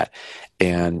knew that,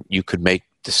 and you could make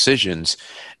decisions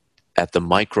at the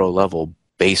micro level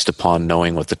based upon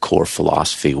knowing what the core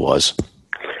philosophy was.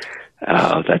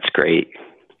 Oh, that's great.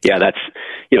 Yeah,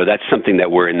 that's something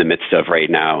that we're in the midst of right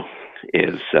now,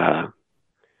 is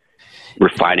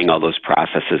refining all those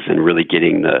processes and really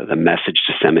getting the message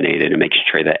disseminated and making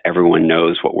sure that everyone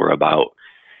knows what we're about.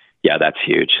 Yeah, that's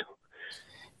huge.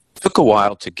 It took a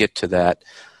while to get to that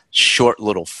short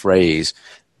little phrase,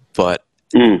 but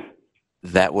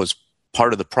that was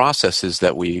part of the process, is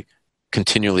that we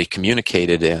continually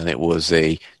communicated, and it was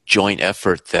a joint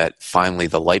effort that finally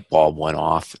the light bulb went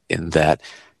off in that,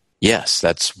 yes,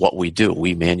 that's what we do.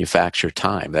 We manufacture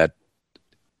time. That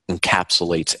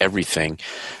encapsulates everything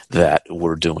that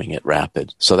we're doing at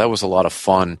Rapid. So that was a lot of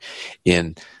fun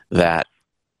in that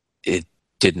it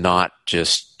did not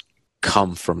just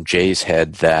come from Jay's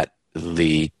head, that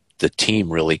the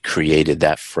team really created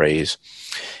that phrase.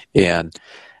 And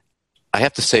I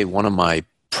have to say, one of my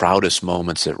proudest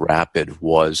moments at Rapid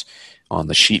was on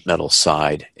the sheet metal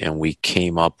side, and we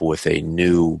came up with a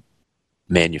new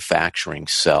manufacturing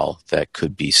cell that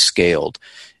could be scaled.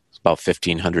 It's about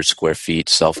 1,500 square feet,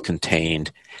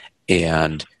 self-contained,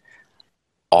 and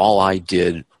all I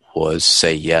did was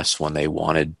say yes when they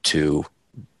wanted to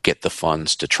get the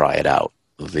funds to try it out.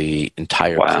 The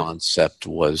entire concept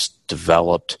was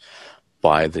developed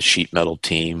by the sheet metal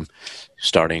team,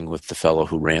 starting with the fellow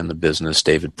who ran the business,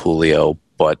 David Pulio,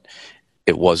 but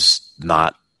it was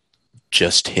not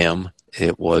just him.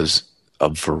 It was a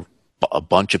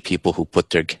bunch of people who put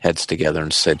their heads together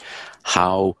and said,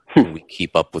 how can we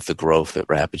keep up with the growth at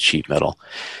Rapid Sheet Metal?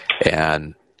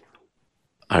 And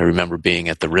I remember being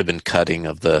at the ribbon cutting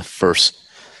of the first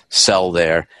cell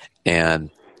there, and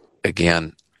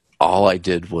again, all I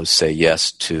did was say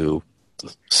yes to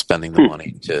spending the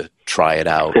money to try it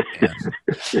out,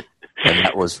 and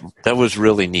that was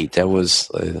really neat. That was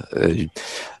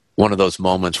one of those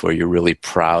moments where you're really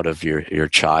proud of your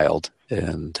child,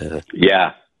 and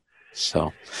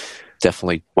so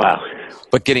definitely. Wow.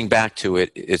 But getting back to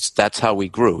it, that's how we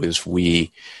grew. Is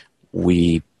we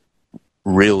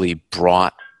really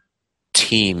brought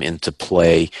team into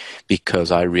play, because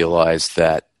I realized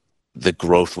that the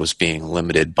growth was being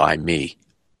limited by me,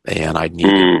 and I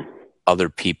needed other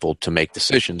people to make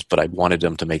decisions, but I wanted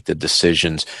them to make the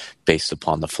decisions based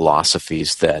upon the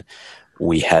philosophies that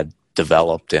we had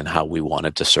developed and how we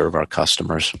wanted to serve our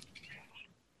customers.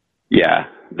 Yeah,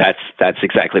 that's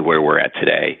exactly where we're at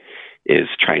today, is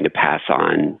trying to pass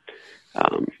on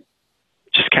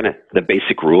just kind of the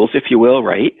basic rules, if you will,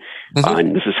 right?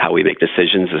 On this is how we make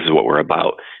decisions, this is what we're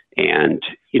about. And,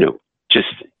 just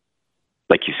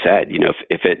like you said,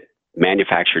 if it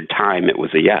manufactured time, it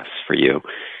was a yes for you.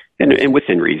 And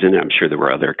within reason, I'm sure there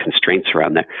were other constraints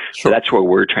around that. Sure. So that's where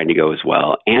we're trying to go as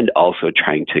well. And also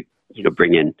trying to,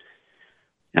 bring in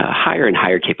higher and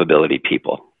higher capability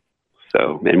people.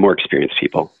 And more experienced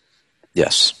people.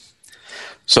 Yes.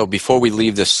 So before we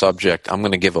leave this subject, I'm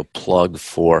going to give a plug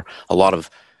for a lot of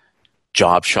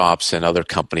job shops and other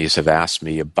companies have asked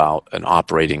me about an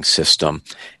operating system,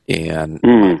 and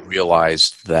I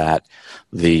realized that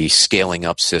the scaling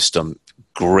up system,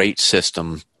 great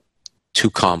system, too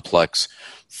complex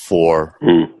for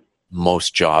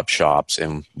most job shops.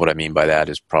 And what I mean by that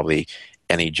is probably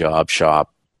any job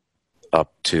shop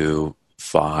up to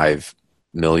 5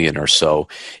 million or so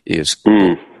is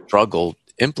struggle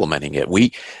implementing it.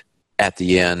 We, at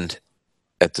the end,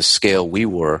 at the scale we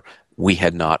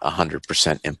had not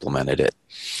 100% implemented it.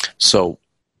 So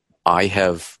I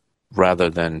have, rather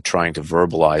than trying to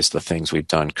verbalize the things we've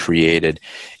done, created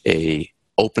a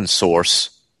open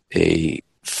source, a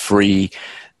free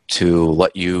to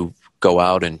let you go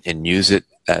out and use it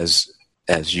as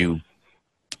you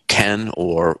can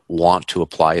or want to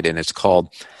apply it. And it's called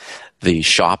the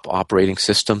Shop Operating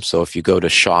System. So if you go to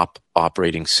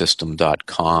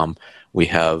shopoperating.com, we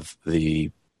have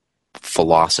the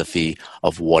philosophy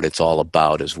of what it's all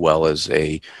about, as well as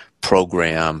a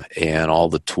program and all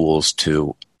the tools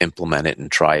to implement it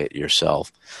and try it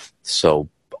yourself. So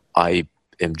I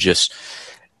am just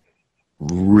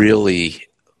really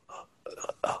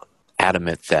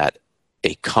adamant that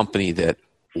a company that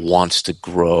wants to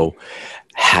grow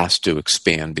has to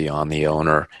expand beyond the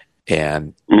owner.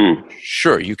 And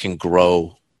sure, you can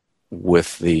grow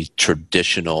with the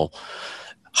traditional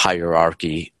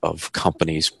hierarchy of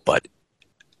companies, but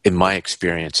in my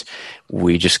experience,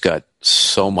 we just got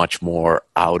so much more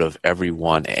out of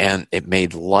everyone, and it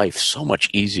made life so much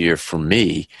easier for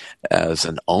me as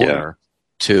an owner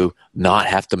to not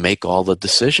have to make all the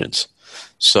decisions.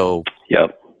 So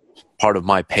part of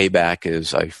my payback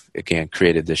is I've, again,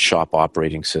 created this shop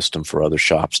operating system for other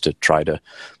shops to try to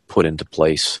put into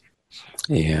place.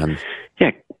 And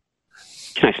can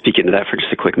I speak into that for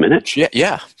just a quick minute? Yeah.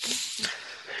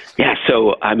 Yeah.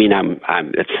 So, I mean, I'm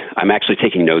actually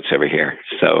taking notes over here.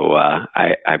 So,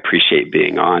 I appreciate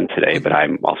being on today, but I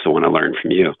also want to learn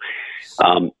from you.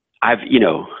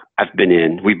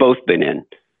 We've both been in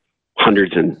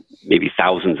hundreds and maybe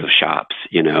thousands of shops,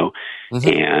 Mm-hmm.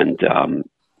 and,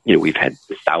 we've had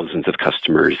thousands of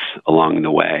customers along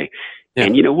the way. Yeah.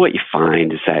 And what you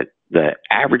find is that the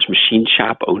average machine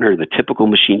shop owner, the typical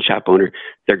machine shop owner,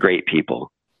 they're great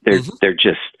people. They're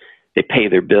just, they pay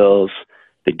their bills.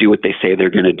 They do what they say they're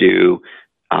going to do.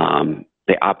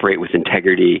 They operate with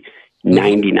integrity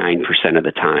 99% of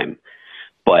the time.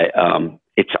 But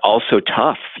it's also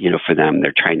tough, for them.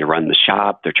 They're trying to run the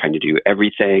shop. They're trying to do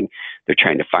everything. They're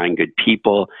trying to find good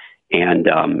people. And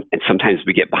sometimes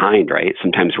we get behind, right?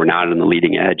 Sometimes we're not on the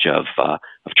leading edge of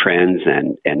trends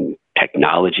and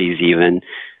technologies even.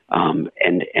 And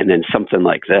then something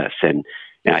like this. And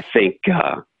I think,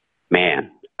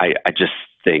 I just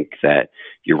think that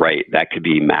you're right. That could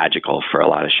be magical for a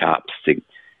lot of shops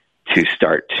to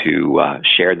start to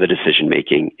share the decision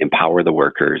making, empower the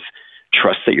workers,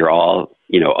 trust that you're all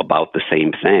about the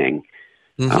same thing,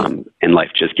 and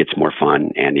life just gets more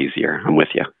fun and easier. I'm with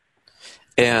you.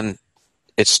 And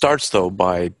it starts though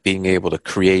by being able to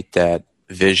create that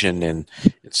vision and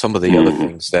some of the other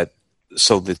things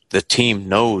so that the team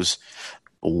knows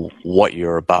what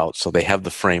you're about, so they have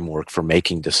the framework for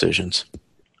making decisions.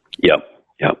 Yep.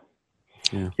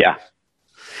 Yeah.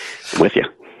 I'm with you.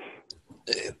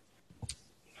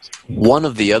 One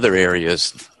of the other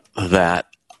areas that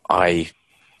I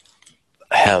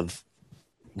have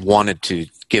wanted to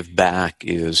give back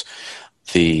is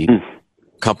the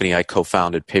company I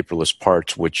co-founded, Paperless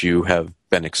Parts, which you have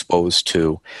been exposed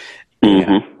to.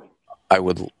 And I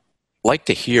would like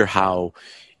to hear how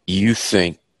you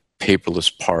think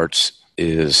Paperless Parts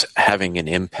is having an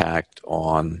impact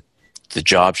on the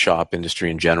job shop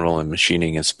industry in general and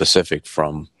machining in specific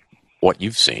from what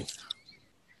you've seen.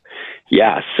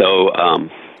 Yeah. So,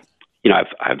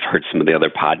 I've heard some of the other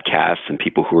podcasts and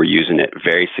people who are using it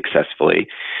very successfully.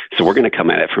 So we're going to come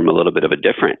at it from a little bit of a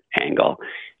different angle.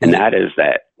 And that is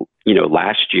that,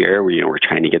 last year, we're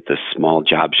trying to get this small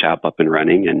job shop up and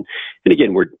running. And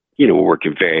again, we're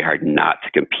working very hard not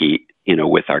to compete,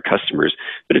 with our customers,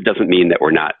 but it doesn't mean that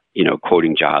we're not,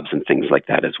 quoting jobs and things like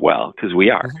that as well, because we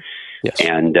are. Yes.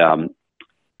 And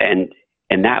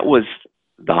that was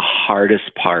the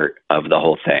hardest part of the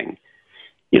whole thing.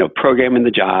 Programming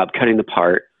the job, cutting the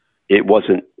part, it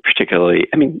wasn't particularly,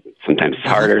 sometimes it's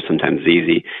harder, sometimes it's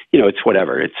easy, it's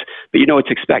whatever. But you know what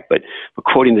to expect. But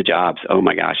quoting the jobs, oh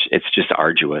my gosh, it's just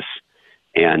arduous.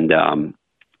 And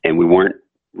we weren't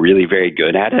really very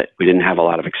good at it. We didn't have a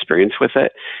lot of experience with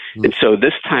it. And so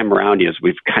this time around, as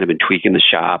we've kind of been tweaking the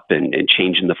shop and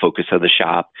changing the focus of the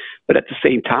shop, but at the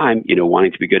same time,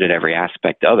 wanting to be good at every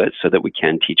aspect of it so that we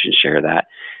can teach and share that.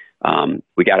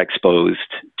 We got exposed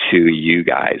to you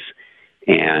guys.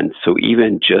 And so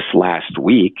even just last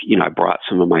week, I brought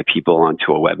some of my people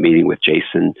onto a web meeting with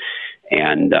Jason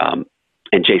and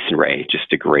Jason Ray,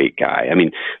 just a great guy.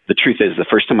 The truth is, the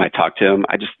first time I talked to him,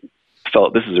 I just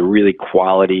felt this is a really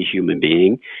quality human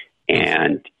being.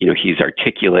 And, he's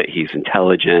articulate, he's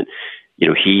intelligent,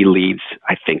 he leads,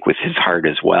 I think, with his heart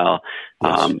as well.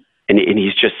 Yes. And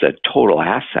he's just a total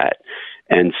asset.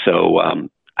 And so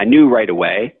I knew right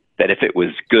away that if it was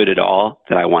good at all,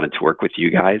 that I wanted to work with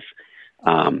you guys.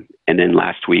 And then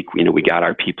last week, we got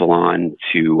our people on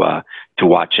to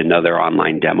watch another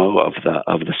online demo of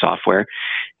the software.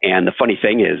 And the funny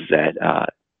thing is that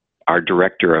our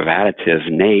director of additives,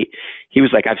 Nate, he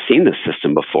was like, "I've seen this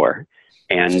system before,"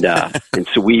 and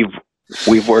so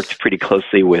we've worked pretty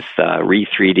closely with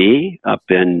Re3D up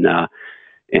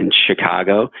in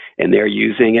Chicago, and they're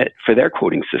using it for their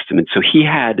quoting system. And so he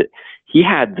had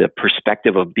the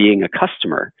perspective of being a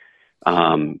customer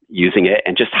using it,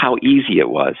 and just how easy it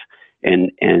was.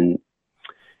 And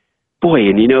boy,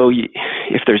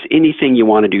 if there's anything you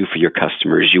want to do for your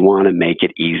customers, you want to make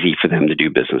it easy for them to do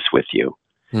business with you.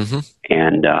 Mm-hmm.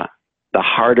 And the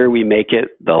harder we make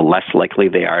it, the less likely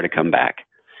they are to come back.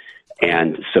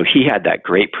 And so he had that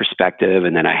great perspective.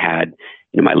 And then I had,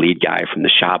 my lead guy from the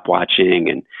shop watching,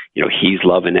 and, he's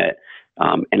loving it.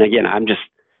 And again,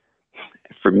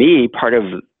 for me, part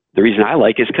of the reason I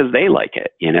like it is because they like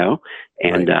it,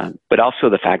 and, right. But also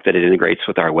the fact that it integrates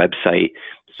with our website.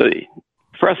 So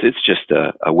for us, it's just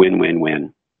a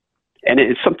win-win-win. And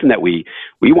it's something that we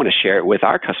want to share it with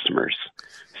our customers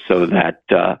so that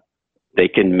they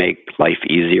can make life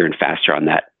easier and faster on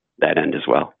that end as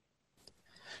well.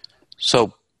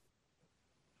 So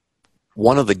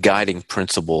one of the guiding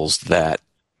principles that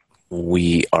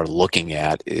we are looking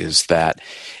at is that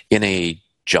in a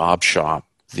job shop,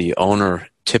 the owner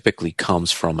typically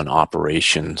comes from an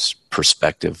operations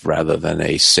perspective rather than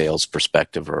a sales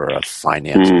perspective or a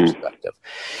finance perspective.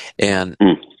 And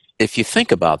if you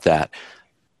think about that,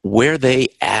 where they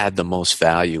add the most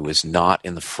value is not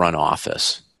in the front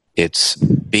office. It's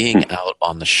being out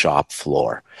on the shop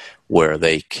floor where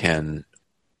they can,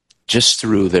 just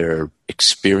through their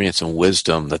experience and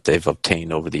wisdom that they've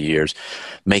obtained over the years,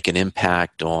 make an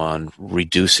impact on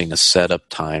reducing a setup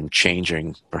time,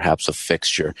 changing perhaps a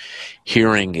fixture,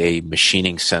 hearing a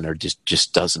machining center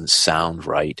just doesn't sound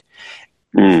right.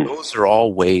 Those are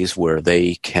all ways where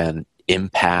they can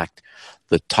impact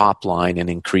the top line and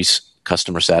increase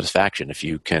customer satisfaction if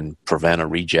you can prevent a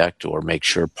reject or make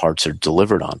sure parts are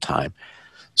delivered on time.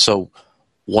 So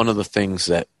one of the things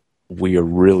that we are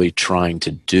really trying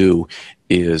to do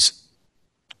is,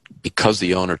 because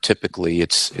the owner typically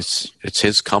it's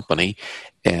his company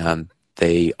and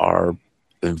they are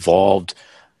involved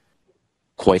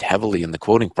quite heavily in the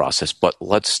quoting process, but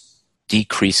let's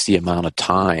decrease the amount of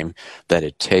time that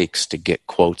it takes to get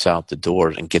quotes out the door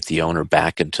and get the owner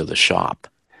back into the shop.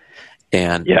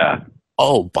 And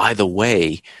oh, by the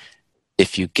way,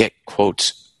 if you get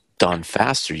quotes done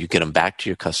faster, you get them back to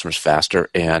your customers faster.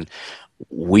 And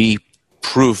we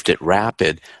proved at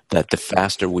Rapid that the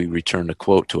faster we return a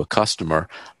quote to a customer,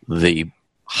 the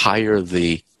higher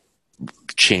the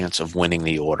chance of winning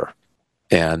the order.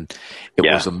 And it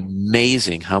was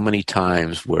amazing how many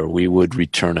times where we would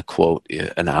return a quote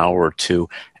an hour or two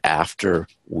after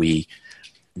we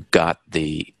got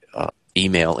the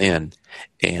email in,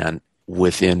 and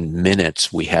within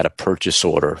minutes we had a purchase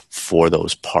order for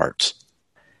those parts.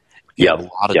 A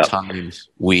lot of times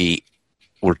we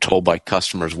were told by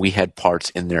customers we had parts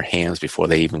in their hands before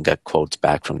they even got quotes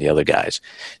back from the other guys.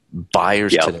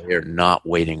 Buyers today are not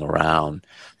waiting around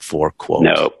for quotes.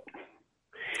 No.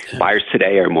 Buyers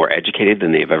today are more educated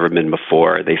than they've ever been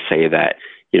before. They say that,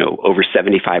 over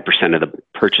 75% of the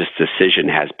purchase decision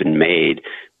has been made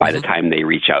by the time they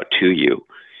reach out to you.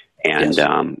 And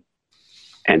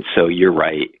and so you're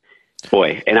right.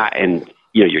 Boy, and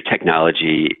your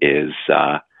technology is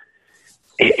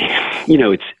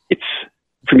it's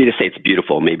for me to say it's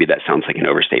beautiful. Maybe that sounds like an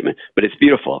overstatement, but it's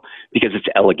beautiful because it's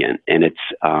elegant and it's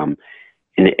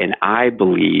and I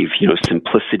believe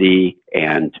simplicity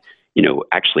and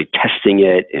actually testing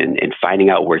it and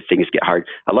finding out where things get hard.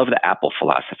 I love the Apple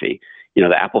philosophy.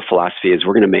 The Apple philosophy is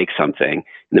we're going to make something and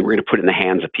then we're going to put it in the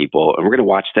hands of people and we're going to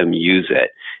watch them use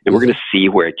it and we're going to see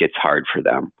where it gets hard for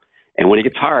them. And when it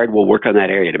gets hard, we'll work on that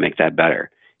area to make that better.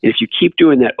 And if you keep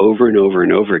doing that over and over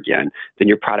and over again, then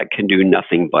your product can do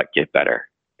nothing but get better.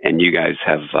 And you guys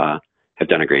have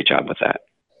done a great job with that.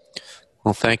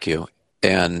 Well, thank you.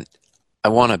 And I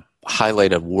want to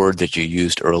highlight a word that you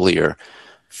used earlier,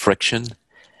 friction.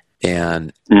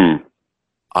 And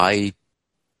I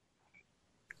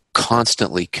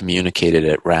constantly communicated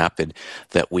at Rapid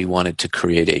that we wanted to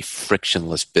create a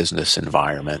frictionless business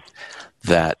environment,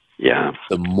 that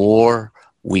the more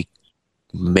we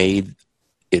made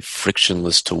it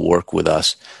frictionless to work with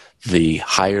us, the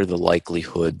higher the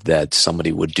likelihood that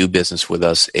somebody would do business with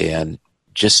us and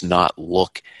just not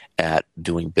look at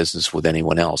doing business with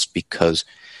anyone else. Because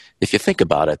if you think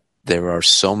about it, there are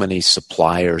so many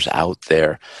suppliers out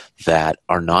there that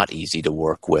are not easy to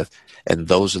work with. And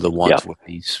those are the ones where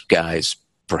these guys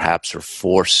perhaps are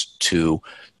forced to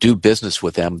do business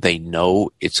with them. They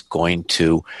know it's going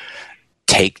to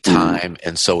take time.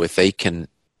 And so if they can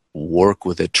work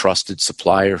with a trusted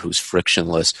supplier who's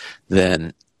frictionless,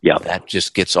 then that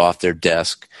just gets off their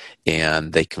desk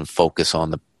and they can focus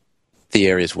on the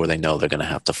areas where they know they're going to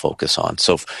have to focus on.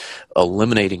 So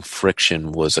eliminating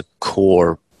friction was a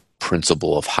core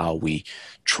principle of how we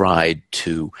tried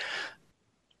to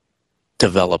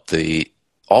develop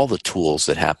all the tools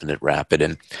that happened at Rapid.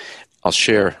 And I'll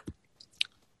share,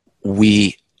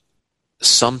 we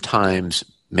sometimes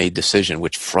made decision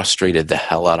which frustrated the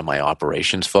hell out of my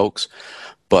operations folks,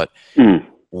 but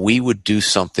we would do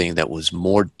something that was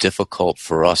more difficult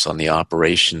for us on the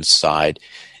operations side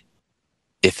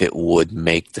if it would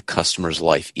make the customer's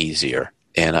life easier.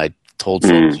 And I told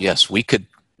folks, yes, we could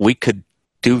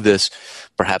do this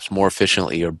perhaps more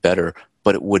efficiently or better,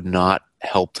 but it would not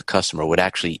help the customer. It would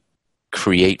actually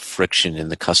create friction in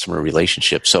the customer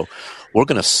relationship. So we're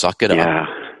going to suck it up.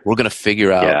 We're going to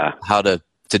figure out how to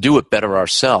do it better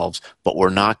ourselves, but we're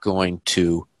not going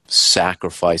to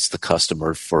sacrifice the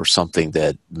customer for something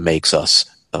that makes us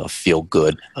feel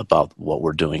good about what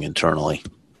we're doing internally.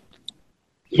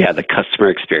 Yeah, the customer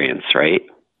experience, right?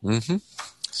 Mm-hmm.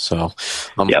 So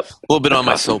I'm Yep. a little bit That's on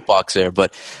my awesome. soapbox there,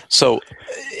 but so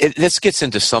this gets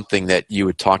into something that you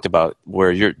had talked about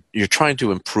where you're trying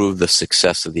to improve the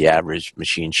success of the average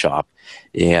machine shop.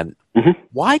 And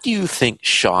why do you think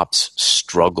shops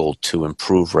struggle to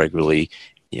improve regularly?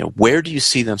 Where do you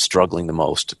see them struggling the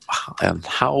most? And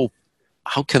how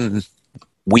can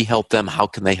we help them? How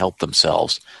can they help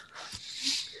themselves?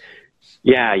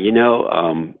 Yeah,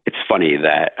 it's funny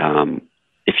that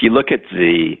if you look at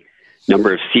the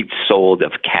number of seats sold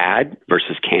of CAD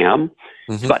versus CAM,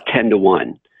 it's about 10 to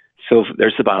 1. So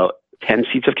there's about 10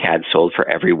 seats of CAD sold for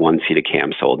every 1 seat of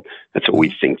CAM sold. That's what we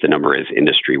think the number is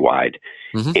industry-wide.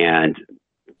 And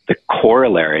the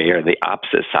corollary or the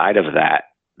opposite side of that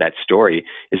story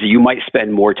is that you might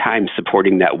spend more time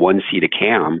supporting that 1 seat of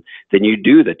CAM than you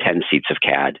do the 10 seats of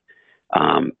CAD.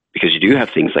 Because you do have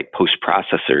things like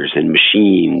post-processors and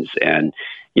machines, and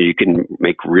you can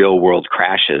make real-world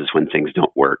crashes when things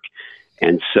don't work.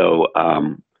 And so,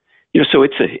 so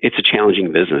it's a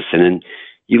challenging business. And then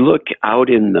you look out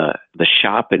in the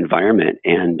shop environment,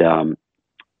 and and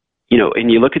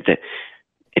you look at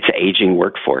it's an aging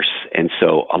workforce, and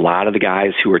so a lot of the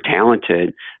guys who are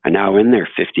talented are now in their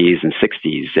 50s and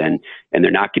 60s, and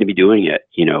they're not going to be doing it,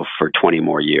 for 20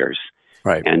 more years.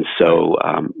 Right. And so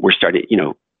we're starting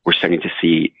to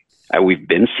see, we've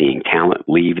been seeing talent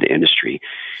leave the industry.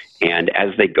 And as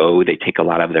they go, they take a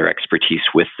lot of their expertise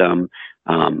with them.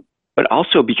 But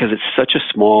also because it's such a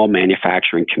small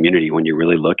manufacturing community, when you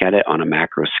really look at it on a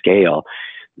macro scale,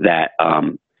 that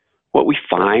what we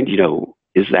find,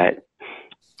 is that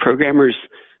programmers,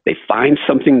 they find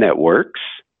something that works,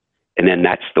 and then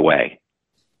that's the way.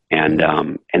 And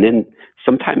then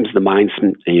sometimes the mind,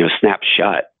 snaps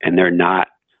shut, and they're not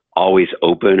always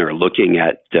open or looking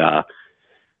at the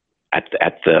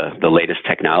latest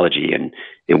technology. And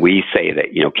we say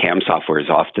that, CAM software is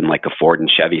often like a Ford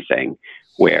and Chevy thing,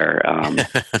 where,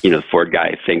 the Ford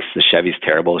guy thinks the Chevy's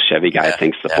terrible. The Chevy guy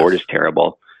thinks the Ford is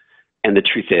terrible. And the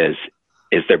truth is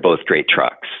they're both great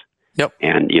trucks. Yep.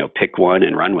 And, pick one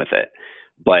and run with it.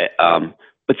 But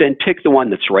then pick the one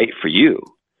that's right for you.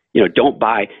 Don't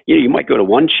buy, you might go to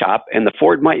one shop and the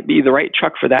Ford might be the right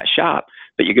truck for that shop,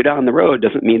 but you go down the road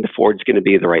doesn't mean the Ford's going to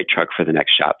be the right truck for the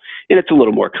next shop. And it's a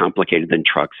little more complicated than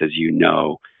trucks, as you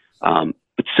know.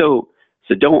 But so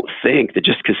don't think that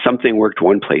just because something worked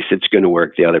one place, it's going to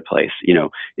work the other place.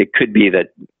 It could be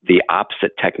that the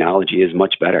opposite technology is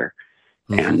much better.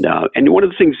 And one of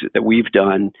the things that we've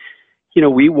done,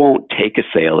 we won't take a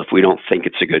sale if we don't think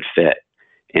it's a good fit.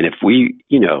 And if we,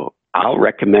 I'll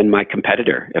recommend my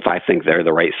competitor if I think they're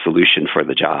the right solution for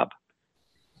the job.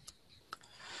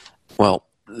 Well,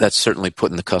 that's certainly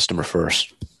putting the customer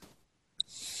first.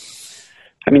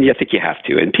 I mean, I think you have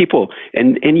to. And people,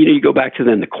 and you go back to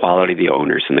then the quality of the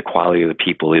owners and the quality of the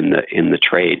people in the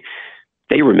trade.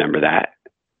 They remember that.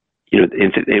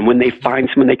 And when they find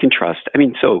someone they can trust, I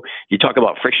mean, so you talk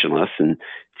about frictionless, and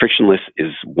frictionless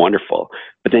is wonderful,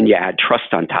 but then you add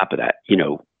trust on top of that.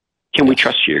 Can we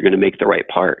trust you? You're going to make the right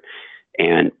part.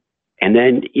 And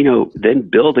then, then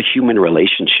build a human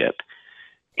relationship,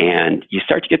 and you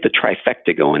start to get the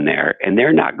trifecta going there, and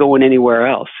they're not going anywhere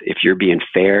else. If you're being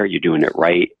fair, you're doing it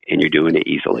right, and you're doing it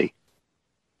easily.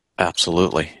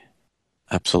 Absolutely.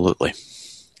 Absolutely.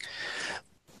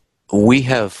 We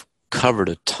have covered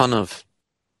a ton of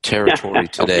territory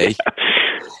today.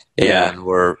 Yeah. And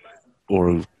we're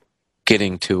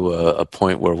getting to a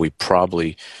point where we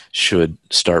probably should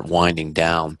start winding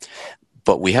down.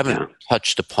 But we haven't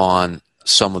touched upon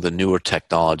some of the newer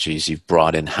technologies you've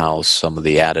brought in-house, some of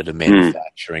the additive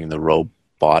manufacturing, the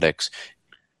robotics.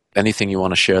 Anything you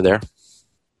want to share there?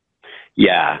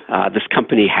 Yeah. This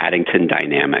company, Haddington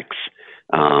Dynamics,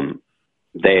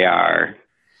 they are,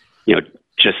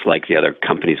 just like the other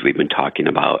companies we've been talking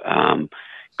about,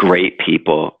 great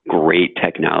people, great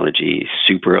technology,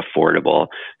 super affordable,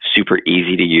 super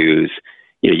easy to use.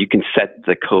 You can set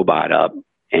the cobot up,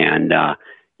 and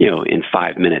in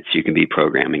 5 minutes you can be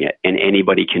programming it, and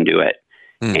anybody can do it.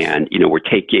 And we're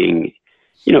taking,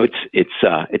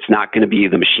 it's not going to be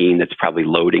the machine that's probably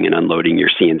loading and unloading your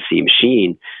CNC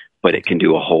machine, but it can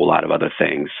do a whole lot of other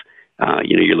things.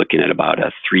 You're looking at about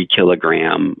a 3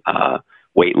 kilogram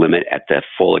weight limit at the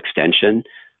full extension,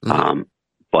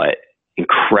 but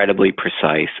incredibly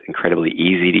precise, incredibly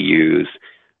easy to use,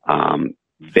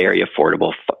 very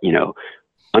affordable,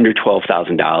 under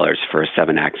 $12,000 for a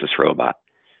 7-axis robot,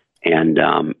 and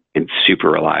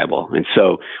super reliable. And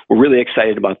so we're really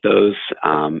excited about those,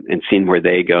 and seeing where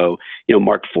they go.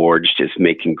 Mark Forged is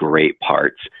making great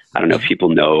parts. I don't know if people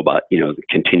know about, the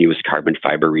continuous carbon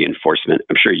fiber reinforcement.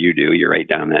 I'm sure you do. You're right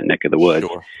down that neck of the woods.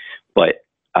 Sure. But,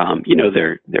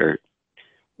 they're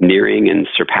nearing and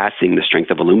surpassing the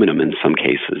strength of aluminum in some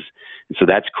cases. And so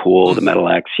that's cool. The Metal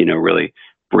X, really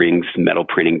brings metal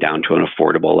printing down to an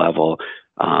affordable level.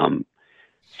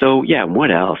 So yeah,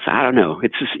 what else? I don't know.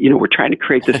 It's just, we're trying to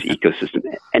create this ecosystem.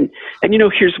 And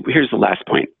here's the last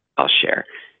point I'll share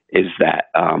is that,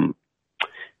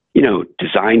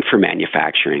 design for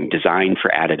manufacturing, design for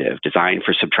additive, design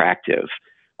for subtractive.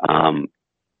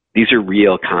 These are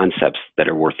real concepts that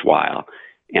are worthwhile.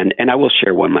 And I will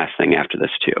share one last thing after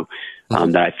this too,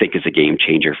 that I think is a game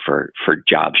changer for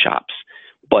job shops.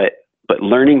 But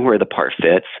learning where the part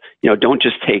fits, don't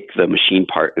just take the machine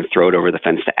part and throw it over the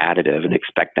fence to additive and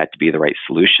expect that to be the right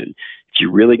solution. If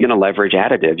you're really going to leverage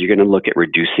additive, you're going to look at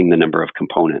reducing the number of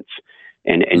components,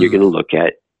 and you're going to look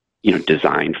at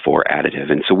design for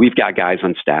additive. And so we've got guys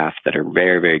on staff that are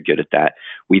very, very good at that.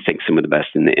 We think some of the best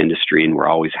in the industry, and we're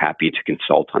always happy to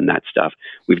consult on that stuff.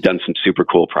 We've done some super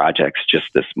cool projects just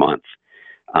this month.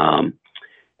 And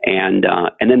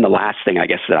then the last thing, I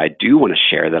guess, that I do want to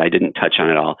share that I didn't touch on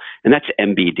at all, and that's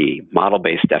MBD,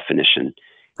 model-based definition.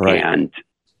 Right. And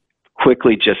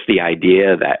quickly, just the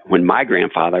idea that when my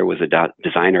grandfather was a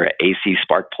designer at AC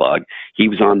Sparkplug, he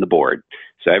was on the board.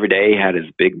 So every day he had his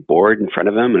big board in front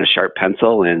of him and a sharp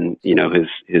pencil and,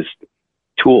 his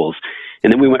tools.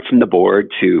 And then we went from the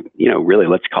board to, really,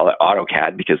 let's call it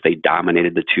AutoCAD because they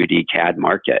dominated the 2D CAD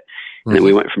market. And then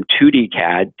we went from 2D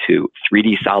CAD to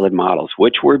 3D solid models,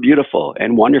 which were beautiful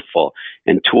and wonderful.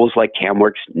 And tools like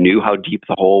CamWorks knew how deep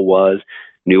the hole was,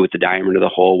 knew what the diameter of the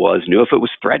hole was, knew if it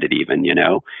was threaded even,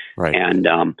 Right. And,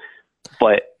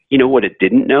 but what it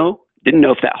didn't know? Didn't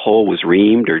know if that hole was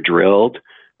reamed or drilled.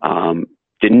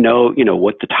 Didn't know,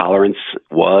 what the tolerance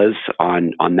was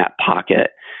on that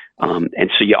pocket. And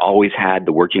so you always had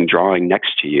the working drawing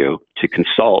next to you to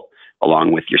consult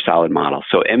along with your solid model.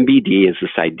 So MBD is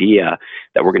this idea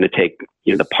that we're going to take,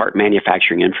 the part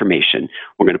manufacturing information,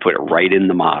 we're going to put it right in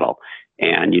the model.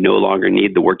 And you no longer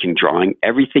need the working drawing.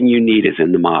 Everything you need is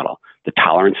in the model. The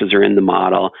tolerances are in the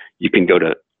model. You can go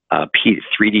to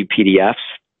 3D PDFs,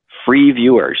 free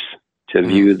viewers to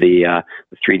view the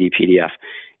 3D PDF.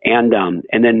 And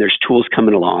then there's tools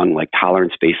coming along like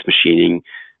tolerance-based machining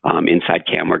inside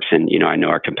CamWorks. And, I know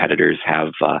our competitors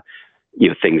have,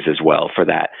 things as well for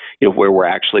that, where we're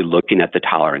actually looking at the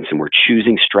tolerance and we're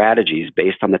choosing strategies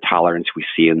based on the tolerance we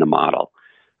see in the model.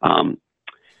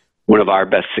 One of our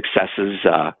best successes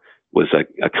was a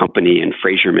company in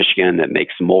Fraser, Michigan that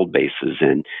makes mold bases,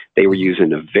 and they were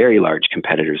using a very large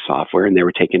competitor's software, and they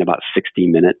were taking about 60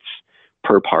 minutes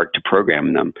per part to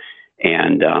program them.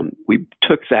 And we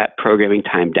took that programming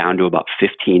time down to about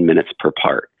 15 minutes per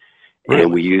part. Really?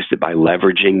 And we used it by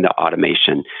leveraging the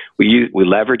automation. We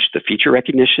leveraged the feature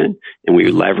recognition, and we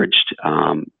leveraged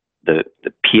the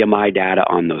PMI data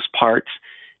on those parts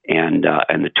and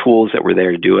the tools that were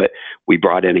there to do it. We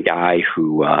brought in a guy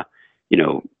who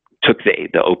took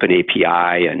the open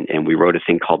API and we wrote a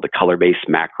thing called the color-based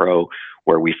macro,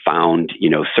 where we found,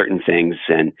 certain things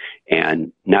and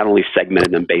not only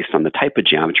segmented them based on the type of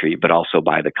geometry, but also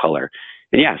by the color.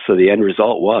 And yeah, so the end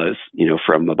result was,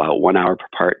 from about 1 hour per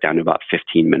part down to about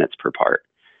 15 minutes per part.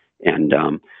 And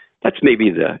that's maybe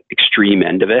the extreme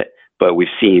end of it, but we've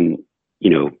seen,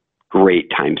 great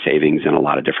time savings in a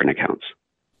lot of different accounts.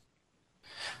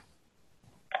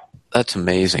 That's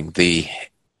amazing.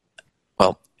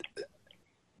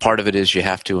 Part of it is you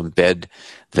have to embed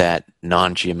that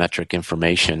non-geometric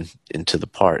information into the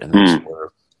part, and that's where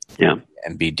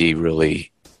MBD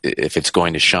really, if it's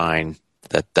going to shine,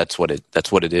 that's what it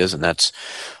is, and that's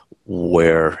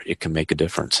where it can make a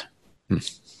difference.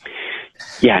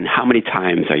 Yeah, and how many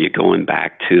times are you going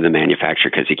back to the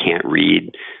manufacturer because you can't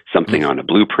read something on a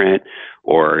blueprint,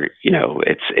 or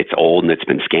it's old and it's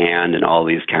been scanned, and all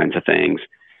these kinds of things?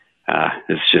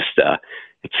 It's just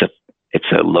it's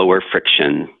a lower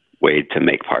friction way to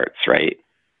make parts, right?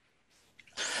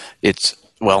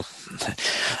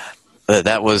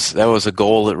 That was a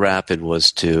goal at Rapid,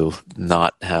 was to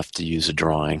not have to use a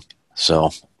drawing.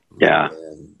 So yeah,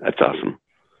 that's awesome.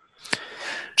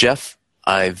 Jeff,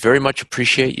 I very much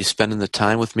appreciate you spending the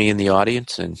time with me in the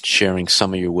audience and sharing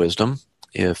some of your wisdom.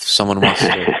 If someone wants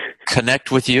to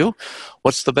connect with you,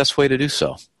 what's the best way to do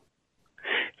so?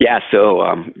 Yeah, so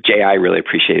Jay, I really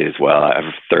appreciate it as well.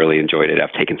 I've thoroughly enjoyed it.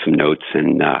 I've taken some notes,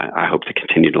 and I hope to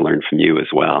continue to learn from you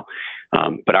as well.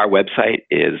 But our website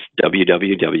is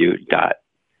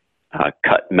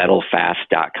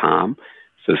www.cutmetalfast.com.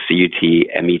 So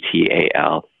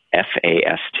CUTMETALFAST,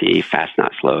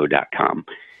 fastnotslow.com.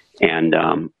 And,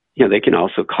 they can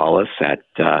also call us at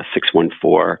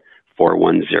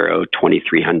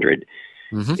 614-410-2300.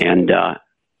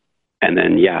 And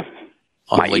then,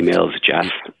 my email is Jeff.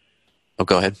 Oh,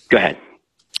 go ahead. Go ahead.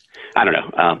 I don't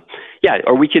know.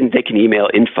 Or they can email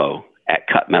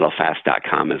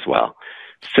info@cutmetalfast.com as well.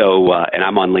 So, and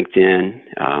I'm on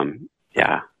LinkedIn.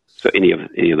 So any of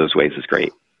those ways is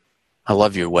great. I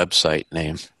love your website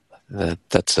name.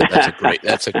 That's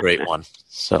a great one.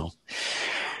 So,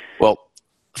 well,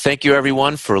 thank you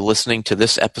everyone for listening to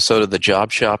this episode of the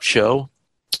Job Shop Show.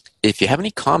 If you have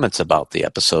any comments about the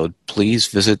episode, please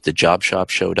visit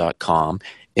thejobshopshow.com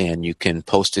and you can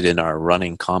post it in our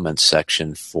running comments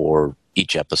section for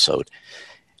each episode.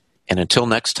 And until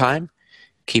next time,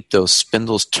 keep those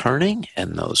spindles turning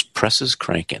and those presses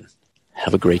cranking.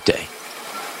 Have a great day.